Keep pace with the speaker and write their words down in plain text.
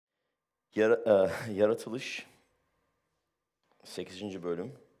Yaratılış 8.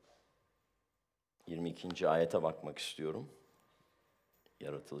 bölüm 22. ayete bakmak istiyorum.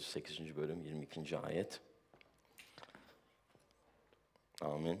 Yaratılış 8. bölüm 22. ayet.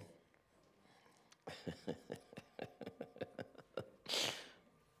 Amin.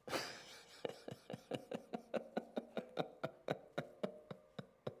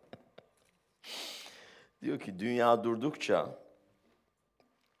 Diyor ki dünya durdukça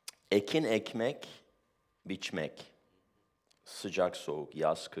ekin, ekmek, biçmek, sıcak, soğuk,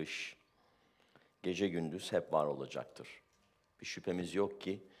 yaz, kış, gece, gündüz hep var olacaktır. Bir şüphemiz yok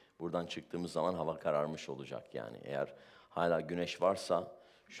ki buradan çıktığımız zaman hava kararmış olacak yani. Eğer hala güneş varsa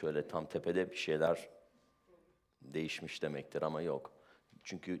şöyle tam tepede bir şeyler değişmiş demektir ama yok.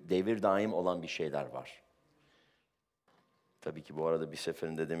 Çünkü devir daim olan bir şeyler var. Tabii ki bu arada bir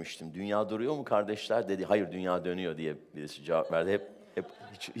seferinde demiştim, dünya duruyor mu kardeşler? Dedi, hayır dünya dönüyor diye birisi cevap verdi. Hep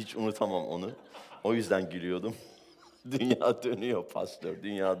hiç unutamam onu. O yüzden gülüyordum. Dünya dönüyor pastör,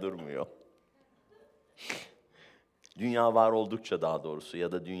 dünya durmuyor. Dünya var oldukça daha doğrusu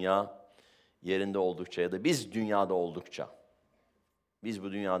ya da dünya yerinde oldukça ya da biz dünyada oldukça. Biz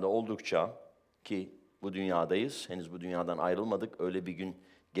bu dünyada oldukça ki bu dünyadayız, henüz bu dünyadan ayrılmadık. Öyle bir gün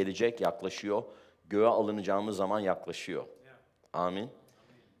gelecek, yaklaşıyor. Göğe alınacağımız zaman yaklaşıyor. Amin.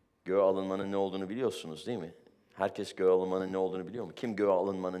 Göğe alınmanın ne olduğunu biliyorsunuz değil mi? Herkes göğe alınmanın ne olduğunu biliyor mu? Kim göğe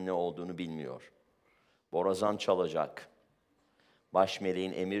alınmanın ne olduğunu bilmiyor. Borazan çalacak. Baş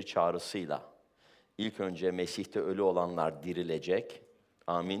meleğin emir çağrısıyla ilk önce Mesih'te ölü olanlar dirilecek.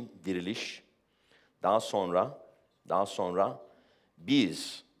 Amin. Diriliş. Daha sonra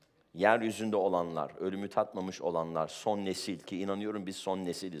biz yeryüzünde olanlar, ölümü tatmamış olanlar, son nesil ki inanıyorum biz son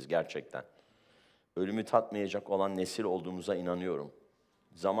nesiliz gerçekten. Ölümü tatmayacak olan nesil olduğumuza inanıyorum.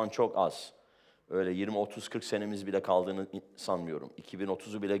 Zaman çok az. Öyle 20, 30, 40 senemiz bile kaldığını sanmıyorum.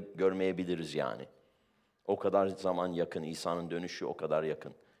 2030'u bile görmeyebiliriz yani. O kadar zaman yakın. İsa'nın dönüşü o kadar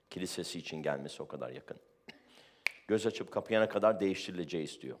yakın. Kilisesi için gelmesi o kadar yakın. Göz açıp kapayana kadar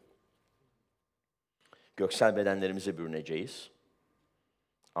değiştirileceğiz diyor. Göksel bedenlerimize bürüneceğiz.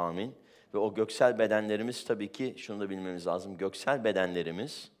 Amin. Ve o göksel bedenlerimiz tabii ki şunu da bilmemiz lazım. Göksel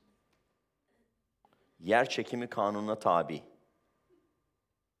bedenlerimiz yer çekimi kanununa tabi.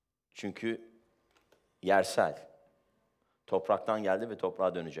 Çünkü yersel. Topraktan geldi ve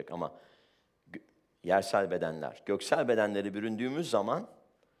toprağa dönecek ama yersel bedenler. Göksel bedenleri büründüğümüz zaman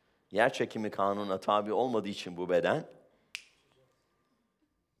yer çekimi kanununa tabi olmadığı için bu beden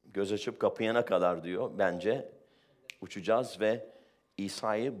göz açıp kapayana kadar diyor bence uçacağız ve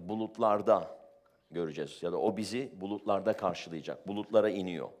İsa'yı bulutlarda göreceğiz. Ya da o bizi bulutlarda karşılayacak. Bulutlara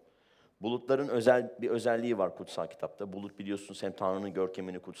iniyor. Bulutların bir özelliği var kutsal kitapta. Bulut biliyorsunuz hem Tanrı'nın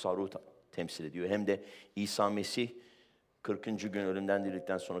görkemini kutsal ruh temsil ediyor. Hem de İsa Mesih 40. gün ölümden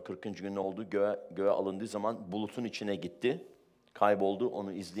dirildikten sonra 40. gün ne oldu? Göğe alındığı zaman bulutun içine gitti. Kayboldu.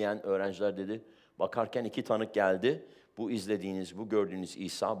 Onu izleyen öğrenciler dedi. Bakarken 2 tanık geldi. Bu izlediğiniz, bu gördüğünüz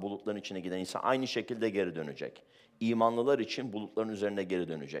İsa, bulutların içine giden İsa aynı şekilde geri dönecek. İmanlılar için bulutların üzerine geri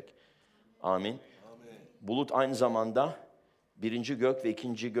dönecek. Amin. Amin. Bulut aynı zamanda 1. gök ve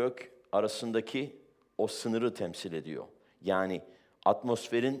 2. gök arasındaki o sınırı temsil ediyor. Yani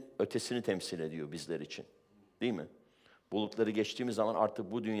atmosferin ötesini temsil ediyor bizler için. Değil mi? Bulutları geçtiğimiz zaman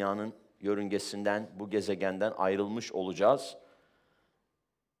artık bu dünyanın yörüngesinden, bu gezegenden ayrılmış olacağız.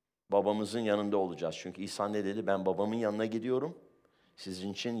 Babamızın yanında olacağız. Çünkü İsa ne dedi? Ben babamın yanına gidiyorum.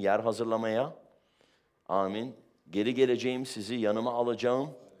 Sizin için yer hazırlamaya. Amin. Geri geleceğim, sizi yanıma alacağım.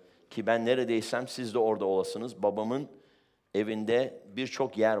 Ki ben neredeysem siz de orada olasınız. Babamın evinde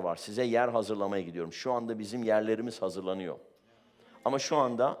birçok yer var. Size yer hazırlamaya gidiyorum. Şu anda bizim yerlerimiz hazırlanıyor. Ama şu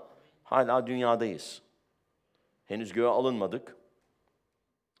anda hala dünyadayız. Henüz göğe alınmadık.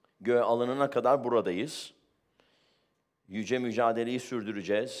 Göğe alınana kadar buradayız. Yüce mücadeleyi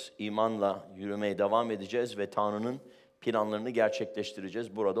sürdüreceğiz. İmanla yürümeye devam edeceğiz ve Tanrı'nın planlarını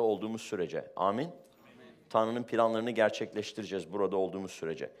gerçekleştireceğiz burada olduğumuz sürece. Amin. Tanrı'nın planlarını gerçekleştireceğiz burada olduğumuz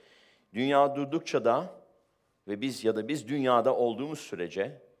sürece. Dünya durdukça da ve biz dünyada olduğumuz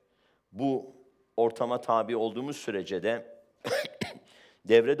sürece, bu ortama tabi olduğumuz sürece de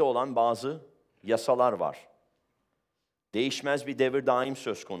devrede olan bazı yasalar var. Değişmez bir devir daim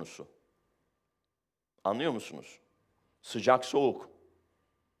söz konusu. Anlıyor musunuz? Sıcak, soğuk.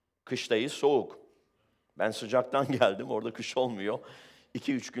 Kıştayız, soğuk. Ben sıcaktan geldim, orada kış olmuyor.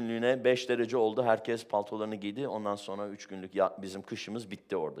 2-3 günlüğüne 5 derece oldu, herkes paltolarını giydi. Ondan sonra 3 günlük bizim kışımız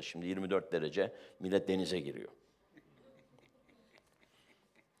bitti orada. Şimdi 24 derece, millet denize giriyor.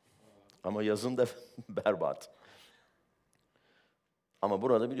 Ama yazın da berbat. Ama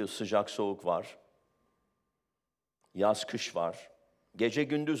burada biliyorsun sıcak, soğuk var. Yaz, kış var. Gece,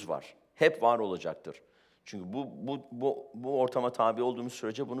 gündüz var. Hep var olacaktır. Çünkü bu ortama tabi olduğumuz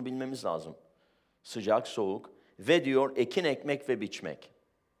sürece bunu bilmemiz lazım. Sıcak, soğuk ve diyor ekin, ekmek ve biçmek.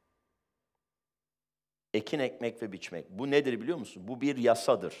 Ekin, ekmek ve biçmek. Bu nedir biliyor musun? Bu bir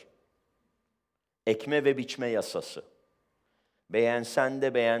yasadır. Ekme ve biçme yasası. Beğensen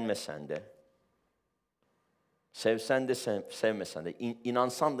de beğenmesen de, sevsen de sevmesen de,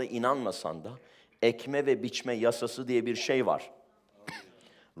 inansan da inanmasan da ekme ve biçme yasası diye bir şey var.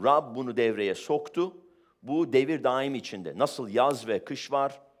 Rab bunu devreye soktu. Bu devir daim içinde. Nasıl yaz ve kış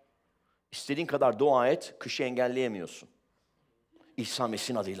var? İstediğin kadar dua et, kışı engelleyemiyorsun. İsa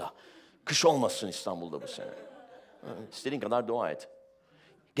Mesih'in adıyla. Kış olmasın İstanbul'da bu sene. İstediğin kadar dua et.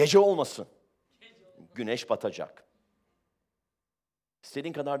 Gece olmasın. Güneş batacak.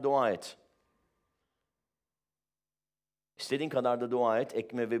 İstediğin kadar dua et. İstediğin kadar da dua et,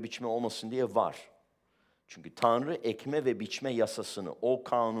 ekme ve biçme olmasın diye var. Çünkü Tanrı ekme ve biçme yasasını, o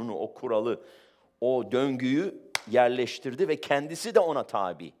kanunu, o kuralı, o döngüyü yerleştirdi ve kendisi de ona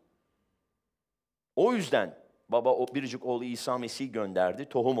tabi. O yüzden baba o biricik oğlu İsa Mesih'i gönderdi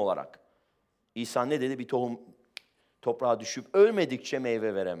tohum olarak. İsa ne dedi? Bir tohum toprağa düşüp ölmedikçe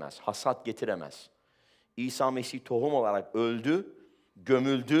meyve veremez, hasat getiremez. İsa Mesih tohum olarak öldü,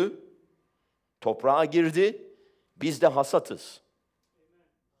 gömüldü, toprağa girdi. Biz de hasatız.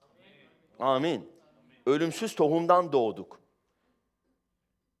 Amin. Ölümsüz tohumdan doğduk.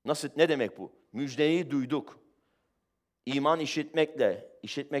 Nasıl? Ne demek bu? Müjdeyi duyduk. İman işitmekle,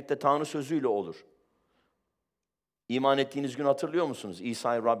 işitmek de Tanrı sözüyle olur. İman ettiğiniz gün hatırlıyor musunuz?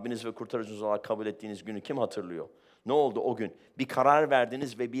 İsa'yı Rabbiniz ve kurtarıcınız olarak kabul ettiğiniz günü kim hatırlıyor? Ne oldu o gün? Bir karar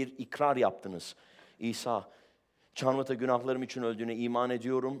verdiniz ve bir ikrar yaptınız. İsa, Çarmıhta günahlarım için öldüğüne iman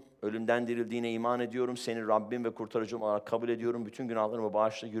ediyorum. Ölümden dirildiğine iman ediyorum. Seni Rabbim ve kurtarıcım olarak kabul ediyorum. Bütün günahlarımı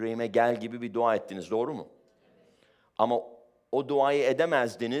bağışla, yüreğime gel gibi bir dua ettiniz. Doğru mu? Ama o duayı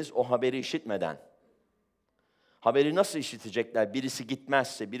edemezdiniz o haberi işitmeden. Haberi nasıl işitecekler? Birisi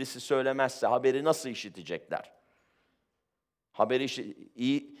gitmezse, birisi söylemezse haberi nasıl işitecekler?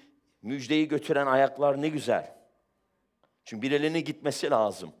 İyi, müjdeyi götüren ayaklar ne güzel. Çünkü birilerinin gitmesi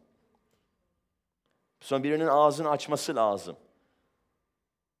lazım. Sonra birinin ağzını açması lazım.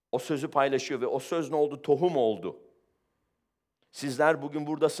 O sözü paylaşıyor ve o söz ne oldu? Tohum oldu. Sizler bugün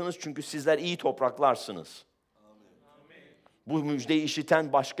buradasınız çünkü sizler iyi topraklarsınız. Amin. Bu müjdeyi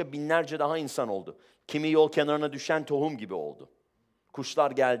işiten başka binlerce daha insan oldu. Kimi yol kenarına düşen tohum gibi oldu.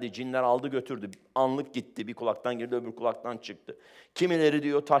 Kuşlar geldi, cinler aldı götürdü. Anlık gitti, bir kulaktan girdi, öbür kulaktan çıktı. Kimileri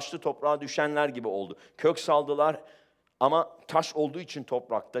diyor taşlı toprağa düşenler gibi oldu. Kök saldılar ama taş olduğu için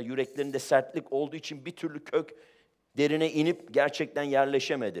toprakta, yüreklerinde sertlik olduğu için bir türlü kök derine inip gerçekten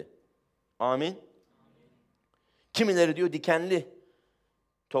yerleşemedi. Amin. Kimileri diyor dikenli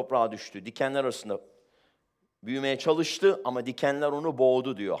toprağa düştü. Dikenler arasında büyümeye çalıştı ama dikenler onu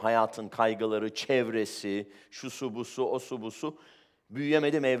boğdu diyor. Hayatın kaygıları, çevresi, şu su bu su, o su bu su.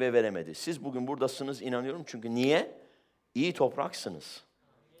 Büyüyemedi, meyve veremedi. Siz bugün buradasınız inanıyorum çünkü niye? İyi topraksınız.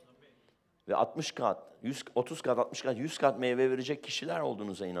 Ve 60 kat, 30 kat, 60 kat, 100 kat meyve verecek kişiler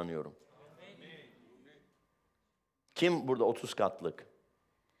olduğunuza inanıyorum. Kim burada 30 katlık?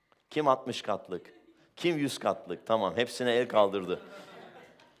 Kim 60 katlık? Kim 100 katlık? Tamam, hepsine el kaldırdı.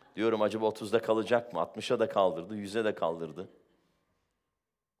 Diyorum acaba 30'da kalacak mı? 60'a da kaldırdı, 100'e de kaldırdı.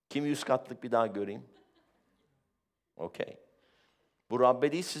 Kim 100 katlık bir daha göreyim? Okey. Bu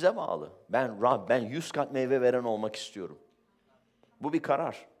Rabbe değil size bağlı. Ben 100 kat meyve veren olmak istiyorum. Bu bir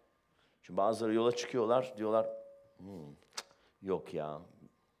karar. Çünkü bazıları yola çıkıyorlar, diyorlar, yok ya,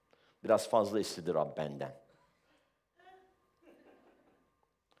 biraz fazla istedi Rab benden.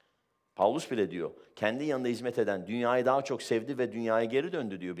 Paulus bile diyor, kendi yanında hizmet eden dünyayı daha çok sevdi ve dünyaya geri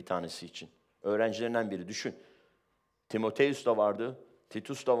döndü diyor bir tanesi için. Öğrencilerinden biri düşün. Timoteus da vardı,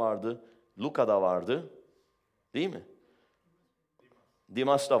 Titus da vardı, Luka da vardı, değil mi?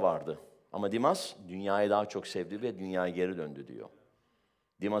 Dimas da vardı. Ama Dimas dünyayı daha çok sevdi ve dünyaya geri döndü diyor.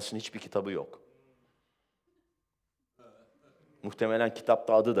 Dimas'ın hiçbir kitabı yok. Muhtemelen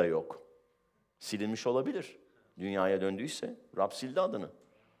kitapta adı da yok. Silinmiş olabilir. Dünyaya döndüyse Rab sildi adını.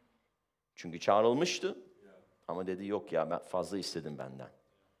 Çünkü çağrılmıştı. Ama dedi yok ya ben fazla istedim benden.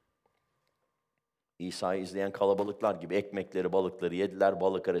 İsa'yı izleyen kalabalıklar gibi ekmekleri, balıkları yediler,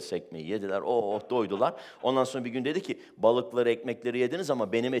 balık arası ekmeği yediler, doydular. Ondan sonra bir gün dedi ki, balıkları, ekmekleri yediniz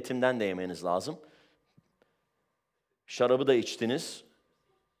ama benim etimden de yemeniz lazım. Şarabı da içtiniz,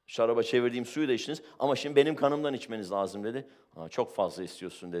 şaraba çevirdiğim suyu da içtiniz ama şimdi benim kanımdan içmeniz lazım dedi. Çok fazla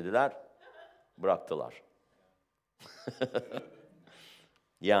istiyorsun dediler, bıraktılar.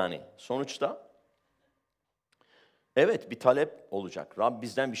 Yani sonuçta, evet bir talep olacak. Rab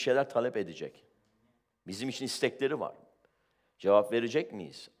bizden bir şeyler talep edecek. Bizim için istekleri var. Cevap verecek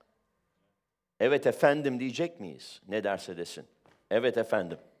miyiz? Evet efendim diyecek miyiz? Ne derse desin. Evet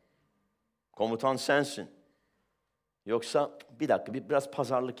efendim. Komutan sensin. Yoksa bir dakika biraz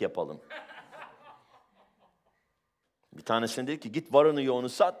pazarlık yapalım. Bir tanesine dedi ki git varını yoğunu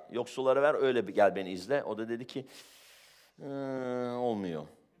sat, yoksullara ver öyle gel beni izle. O da dedi ki olmuyor.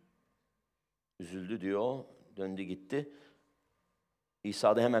 Üzüldü diyor, döndü gitti.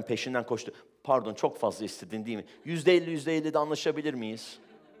 İsa da hemen peşinden koştu. Pardon çok fazla istedin değil mi? %50 de anlaşabilir miyiz?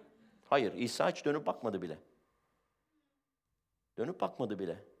 Hayır, İsa hiç dönüp bakmadı bile. Dönüp bakmadı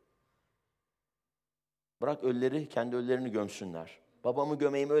bile. Bırak ölüleri kendi ölülerini gömsünler. Babamı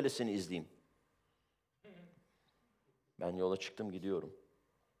gömeyim öylesini izleyeyim. Ben yola çıktım gidiyorum.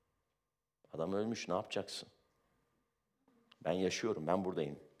 Adam ölmüş ne yapacaksın? Ben yaşıyorum, ben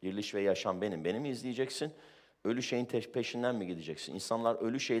buradayım. Diriliş ve yaşam benim. Beni mi izleyeceksin? Ölü şeyin peşinden mi gideceksin? İnsanlar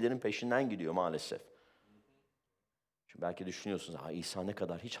ölü şeylerin peşinden gidiyor maalesef. Çünkü belki düşünüyorsunuz, İsa ne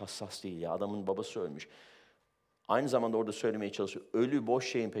kadar hiç hassas değil ya, adamın babası ölmüş. Aynı zamanda orada söylemeye çalışıyor, ölü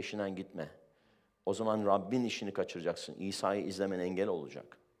boş şeyin peşinden gitme. O zaman Rabbin işini kaçıracaksın. İsa'yı izlemen engel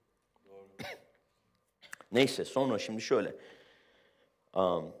olacak. Neyse sonra şimdi şöyle.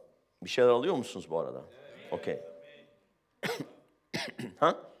 Bir şeyler alıyor musunuz bu arada? Evet. Okey.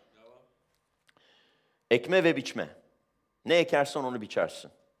 Ha? Ekme ve biçme. Ne ekersen onu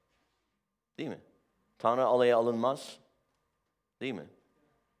biçersin. Değil mi? Tanrı alaya alınmaz. Değil mi?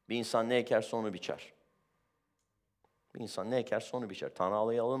 Bir insan ne ekerse onu biçer. Bir insan ne ekerse onu biçer. Tanrı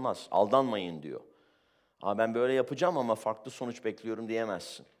alaya alınmaz. Aldanmayın diyor. Ben böyle yapacağım ama farklı sonuç bekliyorum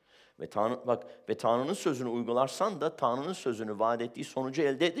diyemezsin. Ve Tanrı'nın sözünü uygularsan da Tanrı'nın sözünü vaat ettiği sonucu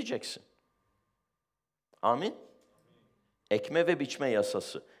elde edeceksin. Amin. Ekme ve biçme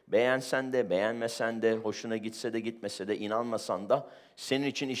yasası. Beğensen de, beğenmesen de, hoşuna gitse de gitmese de, inanmasan da senin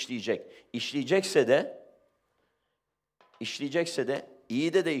için işleyecek. İşleyecekse de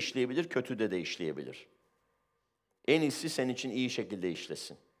iyi de işleyebilir, kötü de işleyebilir. En iyisi senin için iyi şekilde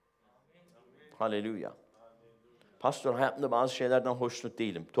işlesin. Haleluya. Pastör, hayatımda bazı şeylerden hoşnut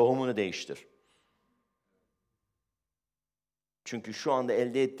değilim. Tohumunu değiştir. Çünkü şu anda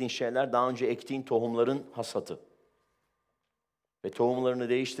elde ettiğin şeyler daha önce ektiğin tohumların hasatı. Ve tohumlarını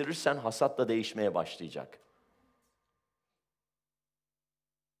değiştirirsen hasat da değişmeye başlayacak.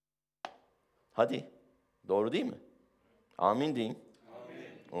 Hadi. Doğru değil mi? Amin deyin.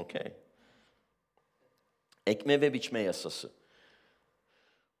 Amin. Okey. Ekme ve biçme yasası.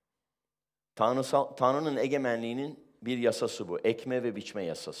 Tanrı'nın egemenliğinin bir yasası bu. Ekme ve biçme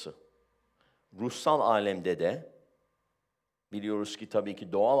yasası. Ruhsal alemde de, biliyoruz ki tabii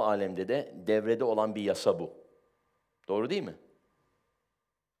ki doğal alemde de devrede olan bir yasa bu. Doğru değil mi?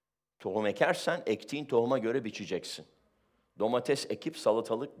 Tohum ekersen ektiğin tohuma göre biçeceksin. Domates ekip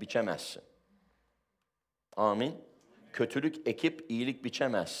salatalık biçemezsin. Amin. Kötülük ekip iyilik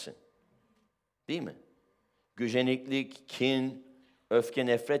biçemezsin. Değil mi? Gücenliklik, kin, öfke,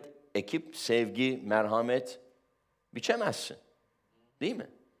 nefret ekip sevgi, merhamet biçemezsin. Değil mi?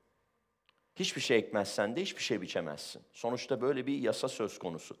 Hiçbir şey ekmezsen de hiçbir şey biçemezsin. Sonuçta böyle bir yasa söz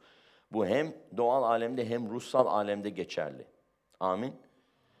konusu. Bu hem doğal alemde hem ruhsal alemde geçerli. Amin.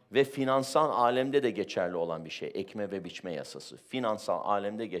 Ve finansal alemde de geçerli olan bir şey. Ekme ve biçme yasası. Finansal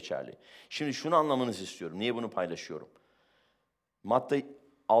alemde geçerli. Şimdi şunu anlamanızı istiyorum. Niye bunu paylaşıyorum? Matta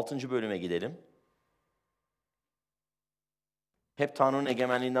 6. bölüme gidelim. Hep Tanrı'nın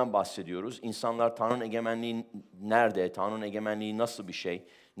egemenliğinden bahsediyoruz. İnsanlar Tanrı'nın egemenliği nerede? Tanrı'nın egemenliği nasıl bir şey?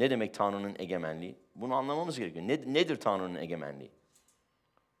 Ne demek Tanrı'nın egemenliği? Bunu anlamamız gerekiyor. Nedir Tanrı'nın egemenliği?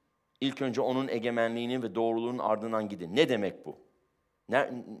 İlk önce onun egemenliğinin ve doğruluğunun ardından gidin. Ne demek bu?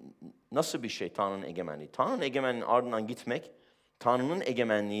 Nasıl bir şey Tanrı'nın egemenliği? Tanrı'nın egemenliğinin ardından gitmek, Tanrı'nın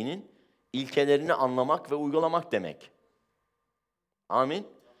egemenliğinin ilkelerini anlamak ve uygulamak demek. Amin.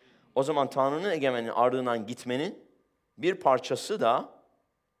 O zaman Tanrı'nın egemenliğinin ardından gitmenin bir parçası da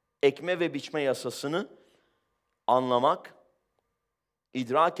ekme ve biçme yasasını anlamak,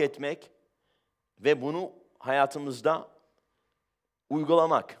 idrak etmek ve bunu hayatımızda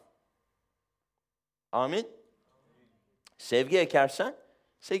uygulamak. Amin. Sevgi ekersen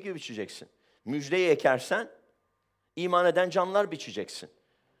sevgi biçeceksin. Müjdeyi ekersen iman eden canlar biçeceksin.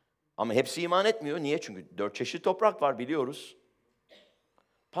 Ama hepsi iman etmiyor. Niye? Çünkü 4 çeşit toprak var biliyoruz.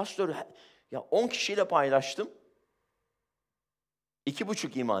 Pastör, ya 10 kişiyle paylaştım.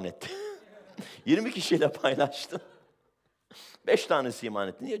 2,5 iman etti. 20 kişiyle paylaştım. 5 tanesi iman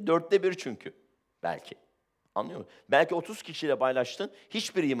etti. Niye? 1/4 çünkü. Belki. Anlıyor musun? Belki 30 kişiyle paylaştın.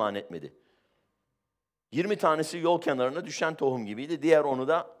 Hiçbiri iman etmedi. 20 tanesi yol kenarına düşen tohum gibiydi. Diğer onu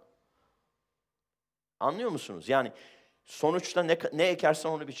da anlıyor musunuz? Yani sonuçta ne ekersen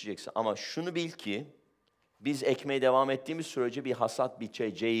onu biçeceksin. Ama şunu bil ki biz ekmeye devam ettiğimiz sürece bir hasat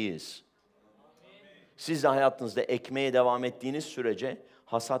biçeceğiz. Siz de hayatınızda ekmeğe devam ettiğiniz sürece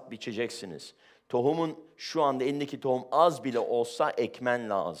hasat biçeceksiniz. Tohumun şu anda elindeki tohum az bile olsa ekmen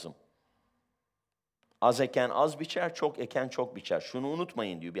lazım. Az eken az biçer, çok eken çok biçer. Şunu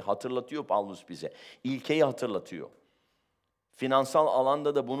unutmayın diyor, bir hatırlatıyor Pavlus bize. İlkeyi hatırlatıyor. Finansal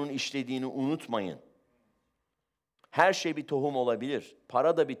alanda da bunun işlediğini unutmayın. Her şey bir tohum olabilir.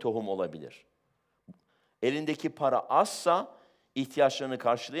 Para da bir tohum olabilir. Elindeki para azsa, ihtiyaçlarını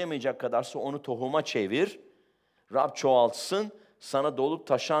karşılayamayacak kadarsa onu tohuma çevir. Rab çoğaltsın, sana dolup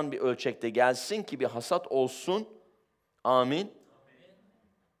taşan bir ölçekte gelsin ki bir hasat olsun. Amin.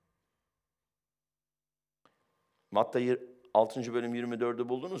 Matta 6. bölüm 24'ü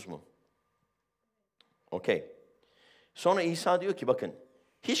buldunuz mu? Okey. Sonra İsa diyor ki bakın,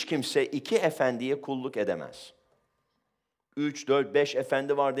 hiç kimse iki efendiye kulluk edemez. 3, 4, 5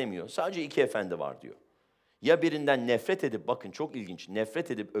 efendi var demiyor. Sadece 2 efendi var diyor. Ya birinden nefret edip, bakın çok ilginç,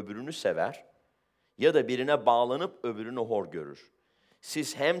 nefret edip öbürünü sever ya da birine bağlanıp öbürünü hor görür.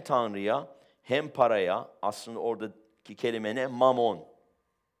 Siz hem Tanrı'ya hem paraya, aslında oradaki kelime ne? Mamon.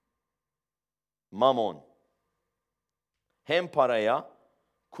 Mamon. Hem paraya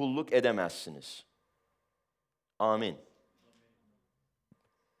kulluk edemezsiniz. Amin.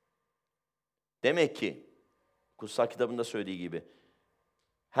 Demek ki kutsal kitabında söylediği gibi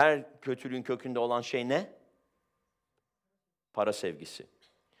her kötülüğün kökünde olan şey ne? Para sevgisi.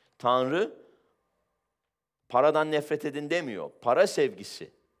 Tanrı paradan nefret edin demiyor. Para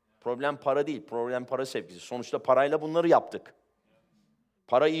sevgisi. Problem para değil, problem para sevgisi. Sonuçta parayla bunları yaptık.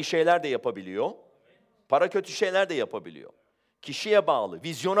 Para iyi şeyler de yapabiliyor. Para kötü şeyler de yapabiliyor. Kişiye bağlı,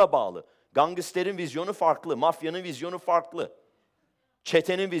 vizyona bağlı. Gangsterin vizyonu farklı, mafyanın vizyonu farklı.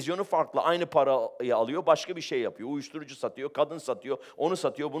 Çetenin vizyonu farklı. Aynı parayı alıyor, başka bir şey yapıyor. Uyuşturucu satıyor, kadın satıyor, onu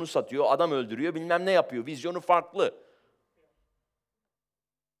satıyor, bunu satıyor, adam öldürüyor, bilmem ne yapıyor. Vizyonu farklı.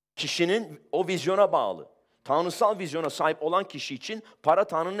 Kişinin o vizyona bağlı. Tanrısal vizyona sahip olan kişi için para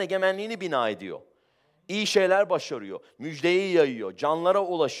Tanrı'nın egemenliğini bina ediyor. İyi şeyler başarıyor, müjdeyi yayıyor, canlara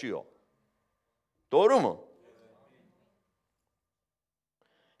ulaşıyor. Doğru mu?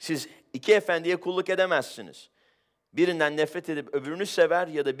 Siz iki efendiye kulluk edemezsiniz. Birinden nefret edip öbürünü sever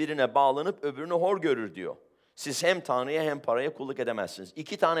ya da birine bağlanıp öbürünü hor görür diyor. Siz hem Tanrı'ya hem paraya kulluk edemezsiniz.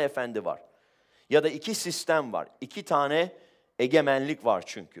 2 tane efendi var. Ya da 2 sistem var. 2 tane egemenlik var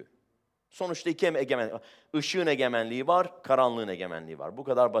çünkü. Sonuçta 2 egemenlik var. Işığın egemenliği var, karanlığın egemenliği var. Bu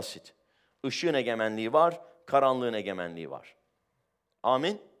kadar basit. Işığın egemenliği var, karanlığın egemenliği var.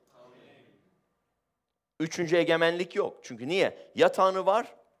 Amin? Üçüncü egemenlik yok. Çünkü niye? Ya Tanrı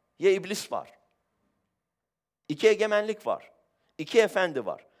var, ya iblis var. 2 egemenlik var. 2 efendi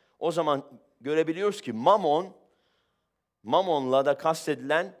var. O zaman görebiliyoruz ki mamonla da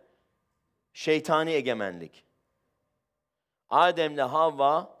kastedilen şeytani egemenlik. Adem'le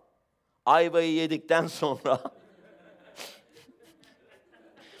Havva ayvayı yedikten sonra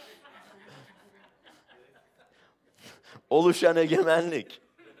oluşan egemenlik.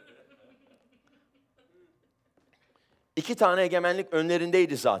 2 tane egemenlik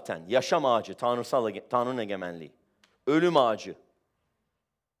önlerindeydi zaten. Yaşam ağacı, Tanrı'nın egemenliği. Ölüm ağacı.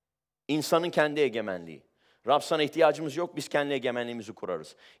 İnsanın kendi egemenliği. Rab sana ihtiyacımız yok, biz kendi egemenliğimizi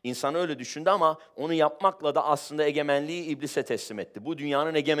kurarız. İnsan öyle düşündü ama onu yapmakla da aslında egemenliği iblise teslim etti. Bu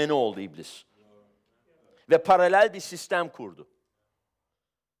dünyanın egemeni oldu iblis. Ve paralel bir sistem kurdu.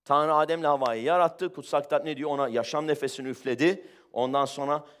 Tanrı Adem'le Havva'yı yarattı. Kutsal kitap ne diyor? Ona yaşam nefesini üfledi. Ondan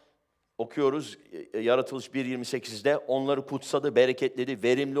sonra okuyoruz Yaratılış 1.28'de onları kutsadı, bereketledi.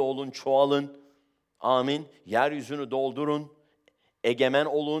 Verimli olun, çoğalın. Amin. Yeryüzünü doldurun. Egemen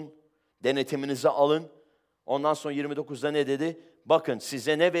olun. Denetiminizi alın. Ondan sonra 29'da ne dedi? Bakın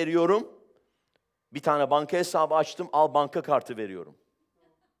size ne veriyorum? Bir tane banka hesabı açtım, al banka kartı veriyorum.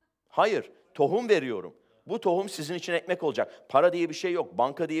 Hayır, tohum veriyorum. Bu tohum sizin için ekmek olacak. Para diye bir şey yok,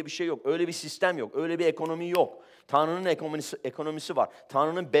 banka diye bir şey yok. Öyle bir sistem yok, öyle bir ekonomi yok. Tanrı'nın ekonomisi var.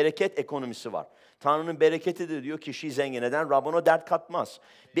 Tanrı'nın bereket ekonomisi var. Tanrı'nın bereketi de diyor kişiyi zengin eden, Rab ona dert katmaz.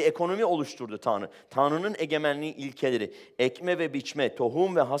 Bir ekonomi oluşturdu Tanrı. Tanrı'nın egemenliği ilkeleri, ekme ve biçme,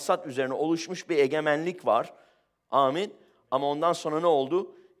 tohum ve hasat üzerine oluşmuş bir egemenlik var. Amin. Ama ondan sonra ne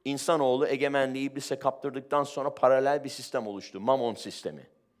oldu? İnsanoğlu egemenliği iblise kaptırdıktan sonra paralel bir sistem oluştu. Mamon sistemi.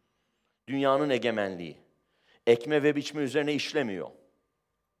 Dünyanın egemenliği. Ekme ve biçme üzerine işlemiyor.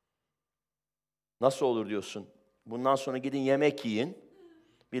 Nasıl olur diyorsun? Bundan sonra gidin yemek yiyin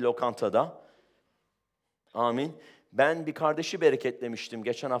bir lokantada. Amin. Ben bir kardeşi bereketlemiştim.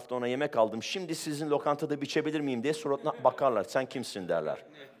 Geçen hafta ona yemek aldım. Şimdi sizin lokantada biçebilir miyim diye suratına bakarlar. Sen kimsin derler.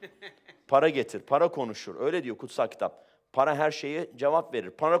 Para getir, para konuşur. Öyle diyor kutsal kitap. Para her şeye cevap verir.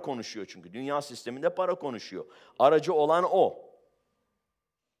 Para konuşuyor çünkü. Dünya sisteminde para konuşuyor. Aracı olan o.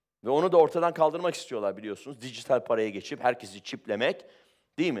 Ve onu da ortadan kaldırmak istiyorlar biliyorsunuz. Dijital paraya geçip herkesi çiplemek,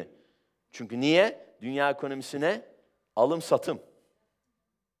 değil mi? Çünkü niye? Dünya ekonomisine alım satım.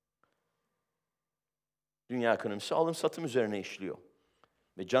 Dünya ekonomisi alım satım üzerine işliyor.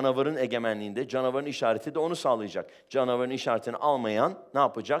 Ve canavarın egemenliğinde, canavarın işareti de onu sağlayacak. Canavarın işaretini almayan ne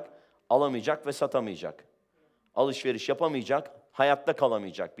yapacak? Alamayacak ve satamayacak. Alışveriş yapamayacak, hayatta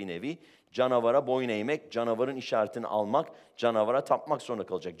kalamayacak bir nevi. Canavara boyun eğmek, canavarın işaretini almak, canavara tapmak zorunda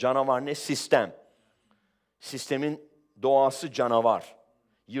kalacak. Canavar ne? Sistem. Sistemin doğası canavar.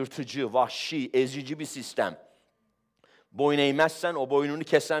 Yırtıcı, vahşi, ezici bir sistem. Boyun eğmezsen o boynunu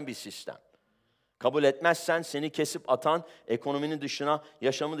kesen bir sistem. Kabul etmezsen seni kesip atan, ekonominin dışına,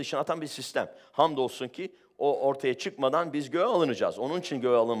 yaşamın dışına atan bir sistem. Hamdolsun ki o ortaya çıkmadan biz göğe alınacağız. Onun için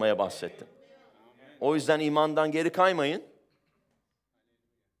göğe alınmaya bahsettim. O yüzden imandan geri kaymayın.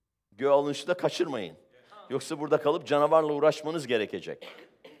 Göğe alınışı da kaçırmayın. Yoksa burada kalıp canavarla uğraşmanız gerekecek.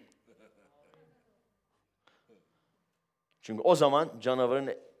 Çünkü o zaman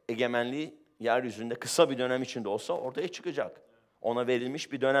canavarın egemenliği yeryüzünde kısa bir dönem içinde olsa ortaya çıkacak. Ona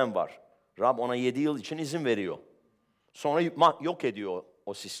verilmiş bir dönem var. Rab ona 7 yıl için izin veriyor. Sonra yok ediyor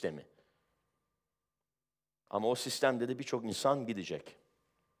o sistemi. Ama o sistemde de birçok insan gidecek.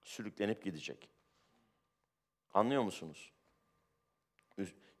 Sürüklenip gidecek. Anlıyor musunuz?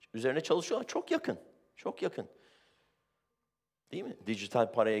 Üzerine çalışıyorlar. Çok yakın. Çok yakın. Değil mi?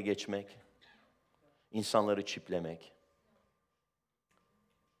 Dijital paraya geçmek. İnsanları çiplemek.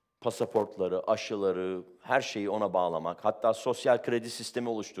 Pasaportları, aşıları, her şeyi ona bağlamak. Hatta sosyal kredi sistemi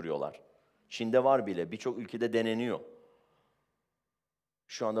oluşturuyorlar. Çin'de var bile. Birçok ülkede deneniyor.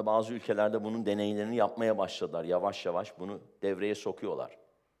 Şu anda bazı ülkelerde bunun deneylerini yapmaya başladılar. Yavaş yavaş bunu devreye sokuyorlar.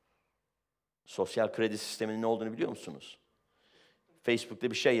 Sosyal kredi sisteminin ne olduğunu biliyor musunuz?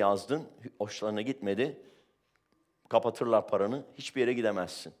 Facebook'ta bir şey yazdın, hoşlarına gitmedi. Kapatırlar paranı, hiçbir yere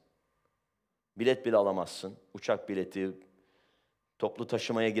gidemezsin. Bilet bile alamazsın. Uçak bileti, toplu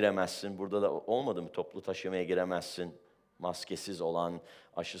taşımaya giremezsin. Burada da olmadı mı? Toplu taşımaya giremezsin. Maskesiz olan,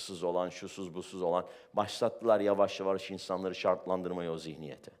 aşısız olan, şusuz busuz olan. Başlattılar yavaş yavaş insanları şartlandırmaya o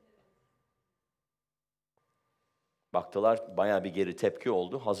zihniyete. Baktılar bayağı bir geri tepki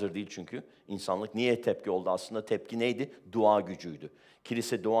oldu. Hazır değil çünkü. İnsanlık niye tepki oldu? Aslında tepki neydi? Dua gücüydü.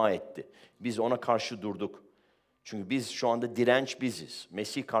 Kilise dua etti. Biz ona karşı durduk. Çünkü biz şu anda direnç biziz.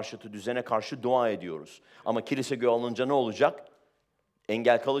 Mesih karşıtı düzene karşı dua ediyoruz. Ama kilise göğe alınca ne olacak?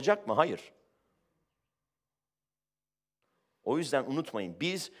 Engel kalacak mı? Hayır. O yüzden unutmayın.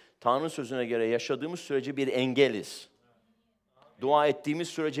 Biz Tanrı sözüne göre yaşadığımız sürece bir engeliz. Dua ettiğimiz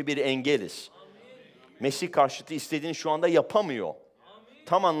sürece bir engeliz. Mesih karşıtı istediğini şu anda yapamıyor.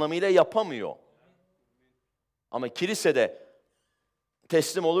 Tam anlamıyla yapamıyor. Ama kilisede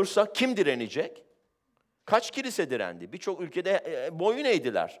teslim olursa kim direnecek? Kaç kilise direndi? Birçok ülkede boyun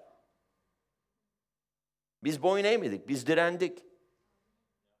eğdiler. Biz boyun eğmedik, biz direndik.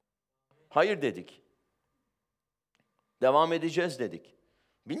 Hayır dedik. Devam edeceğiz dedik.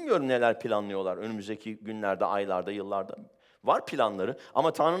 Bilmiyorum neler planlıyorlar önümüzdeki günlerde, aylarda, yıllarda. Var planları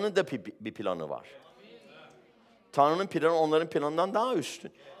ama Tanrı'nın da bir planı var. Tanrı'nın planı onların planından daha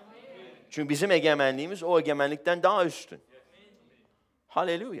üstün. Çünkü bizim egemenliğimiz o egemenlikten daha üstün.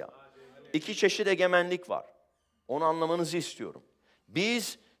 Haleluya. İki çeşit egemenlik var. Onu anlamanızı istiyorum.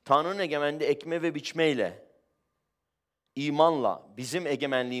 Biz Tanrı'nın egemenliği ekme ve biçmeyle, imanla, bizim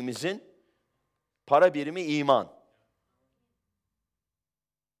egemenliğimizin para birimi iman.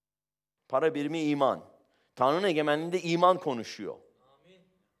 Para birimi iman. Tanrı'nın egemenliğinde iman konuşuyor.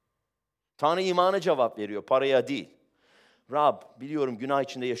 Tanrı imana cevap veriyor, paraya değil. Rab, biliyorum günah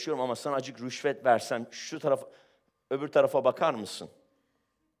içinde yaşıyorum ama sana acık rüşvet versem şu tarafa, öbür tarafa bakar mısın?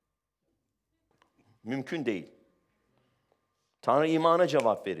 Mümkün değil. Tanrı imana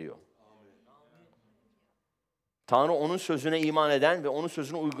cevap veriyor. Tanrı onun sözüne iman eden ve onun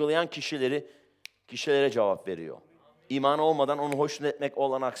sözünü uygulayan kişilere cevap veriyor. İman olmadan onu hoşnut etmek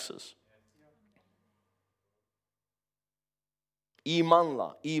olanaksız.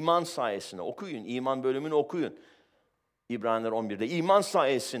 İmanla, iman sayesinde okuyun, iman bölümünü okuyun. İbraniler 11'de iman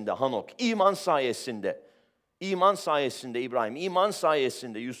sayesinde Hanok, iman sayesinde, iman sayesinde İbrahim, iman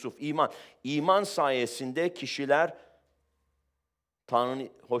sayesinde Yusuf, iman sayesinde kişiler Tanrı'nı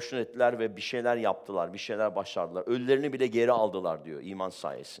hoşnut ettiler ve bir şeyler yaptılar, bir şeyler başardılar. Ölülerini bile geri aldılar diyor iman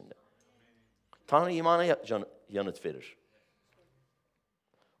sayesinde. Tanrı imana yanıt verir.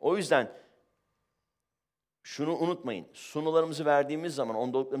 O yüzden şunu unutmayın, sunularımızı verdiğimiz zaman,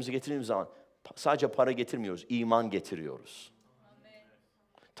 ondalıklarımızı getirdiğimiz zaman sadece para getirmiyoruz, iman getiriyoruz.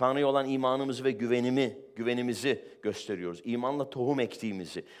 Tanrı'ya olan imanımızı ve güvenimizi gösteriyoruz. İmanla tohum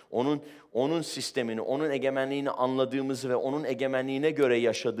ektiğimizi, onun sistemini, onun egemenliğini anladığımızı ve onun egemenliğine göre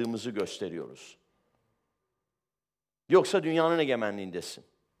yaşadığımızı gösteriyoruz. Yoksa dünyanın egemenliğindesin.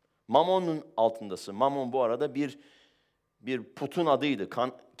 Mamon'un altındasın. Mamon bu arada bir putun adıydı.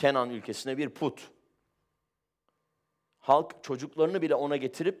 Kenan ülkesine bir put. Halk çocuklarını bile ona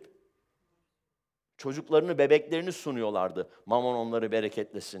getirip çocuklarını, bebeklerini sunuyorlardı. Mamon onları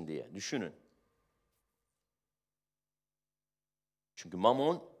bereketlesin diye. Düşünün. Çünkü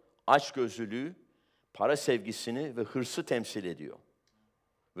Mamon açgözlülüğü, para sevgisini ve hırsı temsil ediyor.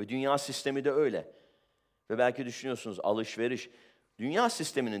 Ve dünya sistemi de öyle. Ve belki düşünüyorsunuz alışveriş. Dünya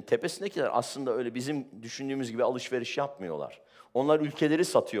sisteminin tepesindekiler aslında öyle bizim düşündüğümüz gibi alışveriş yapmıyorlar. Onlar ülkeleri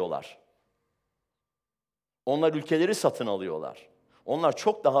satıyorlar. Onlar ülkeleri satın alıyorlar. Onlar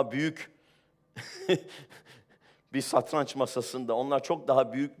çok daha büyük bir satranç masasında, onlar çok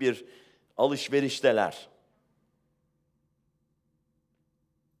daha büyük bir alışverişteler.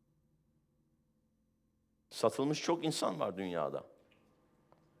 Satılmış çok insan var dünyada.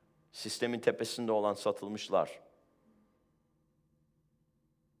 Sistemin tepesinde olan satılmışlar.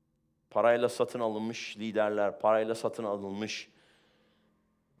 Parayla satın alınmış liderler, parayla satın alınmış.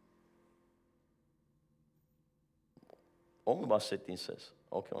 O mu bahsettiğin ses?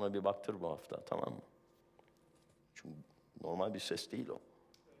 Okey, ona bir baktır bu hafta, tamam mı? Çünkü normal bir ses değil o.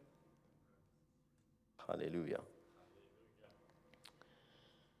 Haleluya.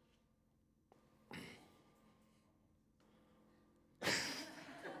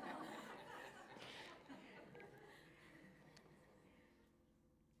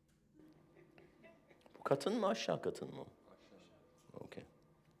 Bu katın mı, aşağı katın mı? Okey.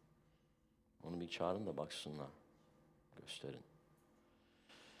 Onu bir çağırın da baksınlar. Gösterin.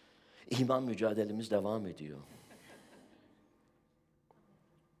 İman mücadelemiz devam ediyor.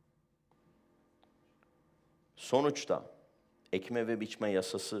 Sonuçta ekme ve biçme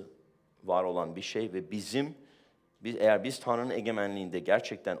yasası var olan bir şey ve eğer biz Tanrı'nın egemenliğinde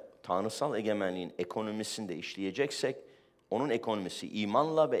gerçekten tanrısal egemenliğin ekonomisinde işleyeceksek, onun ekonomisi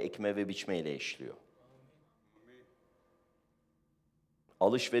imanla ve ekme ve biçmeyle işliyor.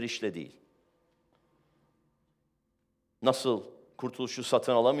 Alışverişle değil. Nasıl kurtuluşu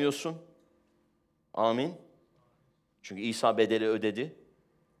satın alamıyorsun? Amin. Çünkü İsa bedeli ödedi.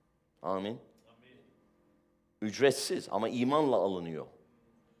 Amin. Ücretsiz ama imanla alınıyor.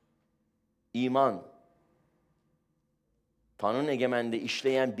 İman, Tanrı'nın egemenliğinde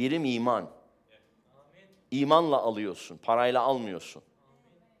işleyen birim iman. İmanla alıyorsun, parayla almıyorsun.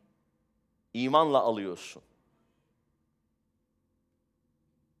 İmanla alıyorsun.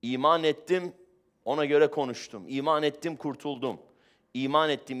 İman ettim, ona göre konuştum. İman ettim, kurtuldum. İman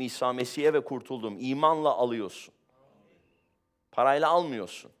ettim İsa Mesih'e ve kurtuldum. İmanla alıyorsun. Parayla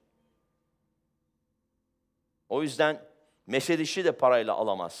almıyorsun. O yüzden meselişi de parayla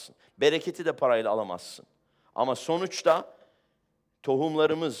alamazsın. Bereketi de parayla alamazsın. Ama sonuçta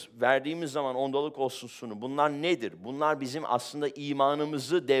tohumlarımız verdiğimiz zaman ondalık olsun sunu. Bunlar nedir? Bunlar bizim aslında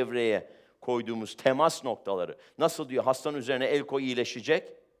imanımızı devreye koyduğumuz temas noktaları. Nasıl diyor? Hastanın üzerine el koy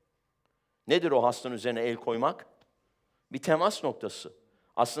iyileşecek. Nedir o hastanın üzerine el koymak? Bir temas noktası.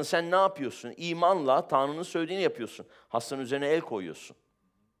 Aslında sen ne yapıyorsun? İmanla Tanrı'nın söylediğini yapıyorsun. Hastanın üzerine el koyuyorsun.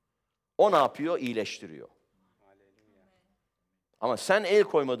 O ne yapıyor? İyileştiriyor. Ama sen el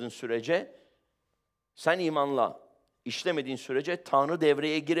koymadığın sürece, sen imanla işlemediğin sürece Tanrı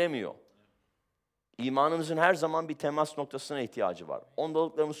devreye giremiyor. İmanımızın her zaman bir temas noktasına ihtiyacı var.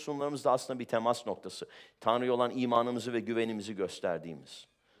 Ondalıklarımız, sunumlarımız da aslında bir temas noktası. Tanrı'ya olan imanımızı ve güvenimizi gösterdiğimiz.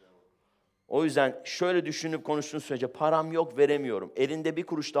 O yüzden şöyle düşünüp konuştuğun sürece param yok, veremiyorum. Elinde bir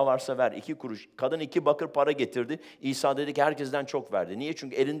kuruş da varsa ver, 2 kuruş. Kadın 2 bakır para getirdi. İsa dedi ki herkesten çok verdi. Niye?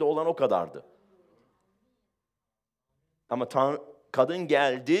 Çünkü elinde olan o kadardı. Ama kadın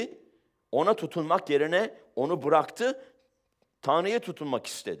geldi, ona tutunmak yerine onu bıraktı, Tanrı'ya tutunmak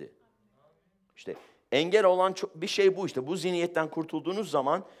istedi. İşte engel olan bir şey bu işte. Bu zihniyetten kurtulduğunuz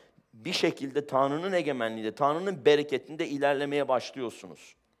zaman bir şekilde Tanrı'nın egemenliğinde, Tanrı'nın bereketinde ilerlemeye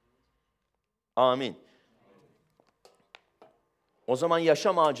başlıyorsunuz. Amin. O zaman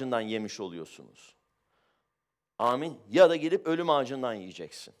yaşam ağacından yemiş oluyorsunuz. Amin. Ya da gidip ölüm ağacından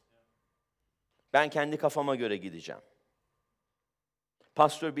yiyeceksin. Ben kendi kafama göre gideceğim.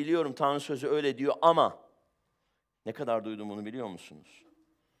 Pastör biliyorum Tanrı sözü öyle diyor ama ne kadar duydum bunu biliyor musunuz?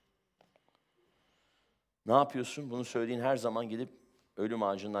 Ne yapıyorsun? Bunu söylediğin her zaman gidip ölüm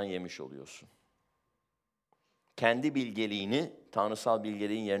ağacından yemiş oluyorsun. Kendi bilgeliğini tanrısal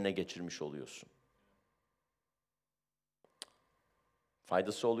bilgeliğin yerine geçirmiş oluyorsun.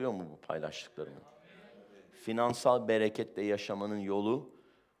 Faydası oluyor mu bu paylaştıklarımın? Finansal bereketle yaşamanın yolu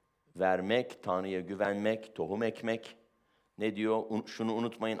vermek, Tanrı'ya güvenmek, tohum ekmek. Ne diyor? Şunu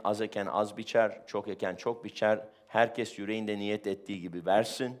unutmayın, az eken az biçer, çok eken çok biçer. Herkes yüreğinde niyet ettiği gibi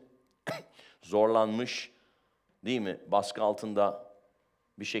versin. Zorlanmış, değil mi? Baskı altında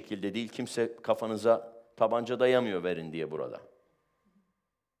bir şekilde değil. Kimse kafanıza tabanca dayamıyor verin diye burada.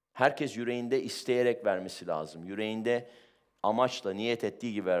 Herkes yüreğinde isteyerek vermesi lazım. Yüreğinde amaçla, niyet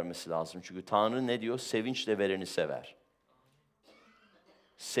ettiği gibi vermesi lazım. Çünkü Tanrı ne diyor? Sevinçle vereni sever.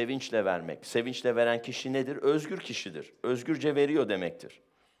 Sevinçle vermek. Sevinçle veren kişi nedir? Özgür kişidir. Özgürce veriyor demektir.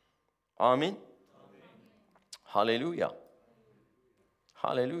 Amin. Haleluya.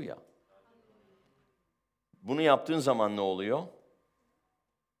 Haleluya. Bunu yaptığın zaman ne oluyor?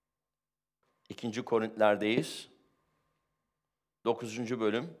 2. Korintiler'deyiz. 9.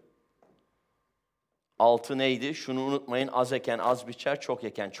 bölüm. 6 neydi? Şunu unutmayın, az eken az biçer, çok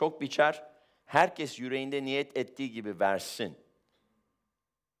eken çok biçer. Herkes yüreğinde niyet ettiği gibi versin.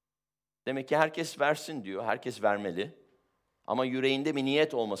 Demek ki herkes versin diyor, herkes vermeli. Ama yüreğinde bir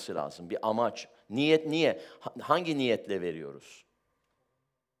niyet olması lazım, bir amaç. Niyet niye? Hangi niyetle veriyoruz?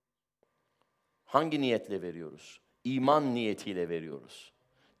 Hangi niyetle veriyoruz? İman niyetiyle veriyoruz.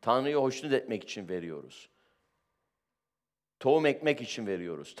 Tanrı'yı hoşnut etmek için veriyoruz. Tohum ekmek için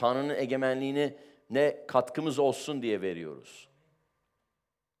veriyoruz. Tanrı'nın egemenliğine ne katkımız olsun diye veriyoruz.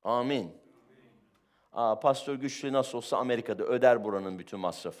 Amin. Pastör Güçlü nasıl olsa Amerika'da öder buranın bütün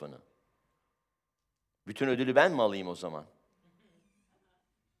masrafını. Bütün ödülü ben mi alayım o zaman?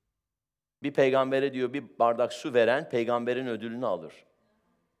 Bir peygambere diyor bir bardak su veren peygamberin ödülünü alır.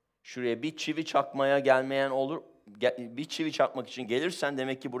 Şuraya bir çivi çakmaya gelmeyen olur. Bir çivi çakmak için gelirsen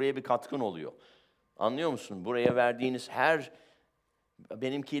demek ki buraya bir katkın oluyor. Anlıyor musun? Buraya verdiğiniz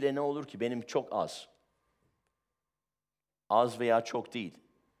benimkiyle ne olur ki? Benim çok az. Az veya çok değil.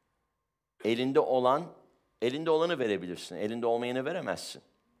 Elinde olanı verebilirsin. Elinde olmayanı veremezsin.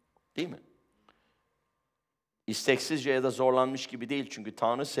 Değil mi? İsteksizce ya da zorlanmış gibi değil. Çünkü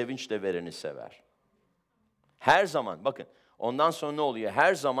Tanrı sevinçle vereni sever. Her zaman, bakın ondan sonra ne oluyor?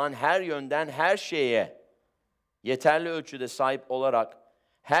 Her zaman, her yönden, her şeye yeterli ölçüde sahip olarak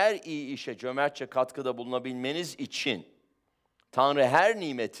her iyi işe cömertçe katkıda bulunabilmeniz için Tanrı her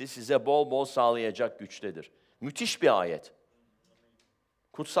nimeti size bol bol sağlayacak güçtedir. Müthiş bir ayet.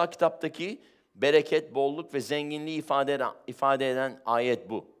 Kutsal kitaptaki bereket, bolluk ve zenginliği ifade eden ayet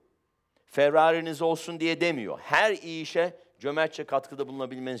bu. Ferrari'niz olsun diye demiyor. Her iyi işe cömertçe katkıda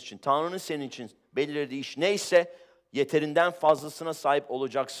bulunabilmeniz için. Tanrı'nın senin için belirlediği iş neyse yeterinden fazlasına sahip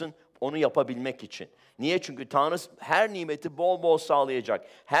olacaksın onu yapabilmek için. Niye? Çünkü Tanrı her nimeti bol bol sağlayacak.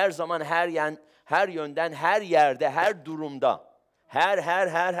 Her zaman, her yönden, her yerde, her durumda.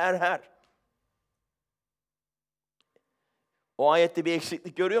 Her. O ayette bir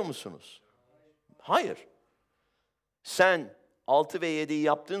eksiklik görüyor musunuz? Hayır. Sen 6 ve 7'yi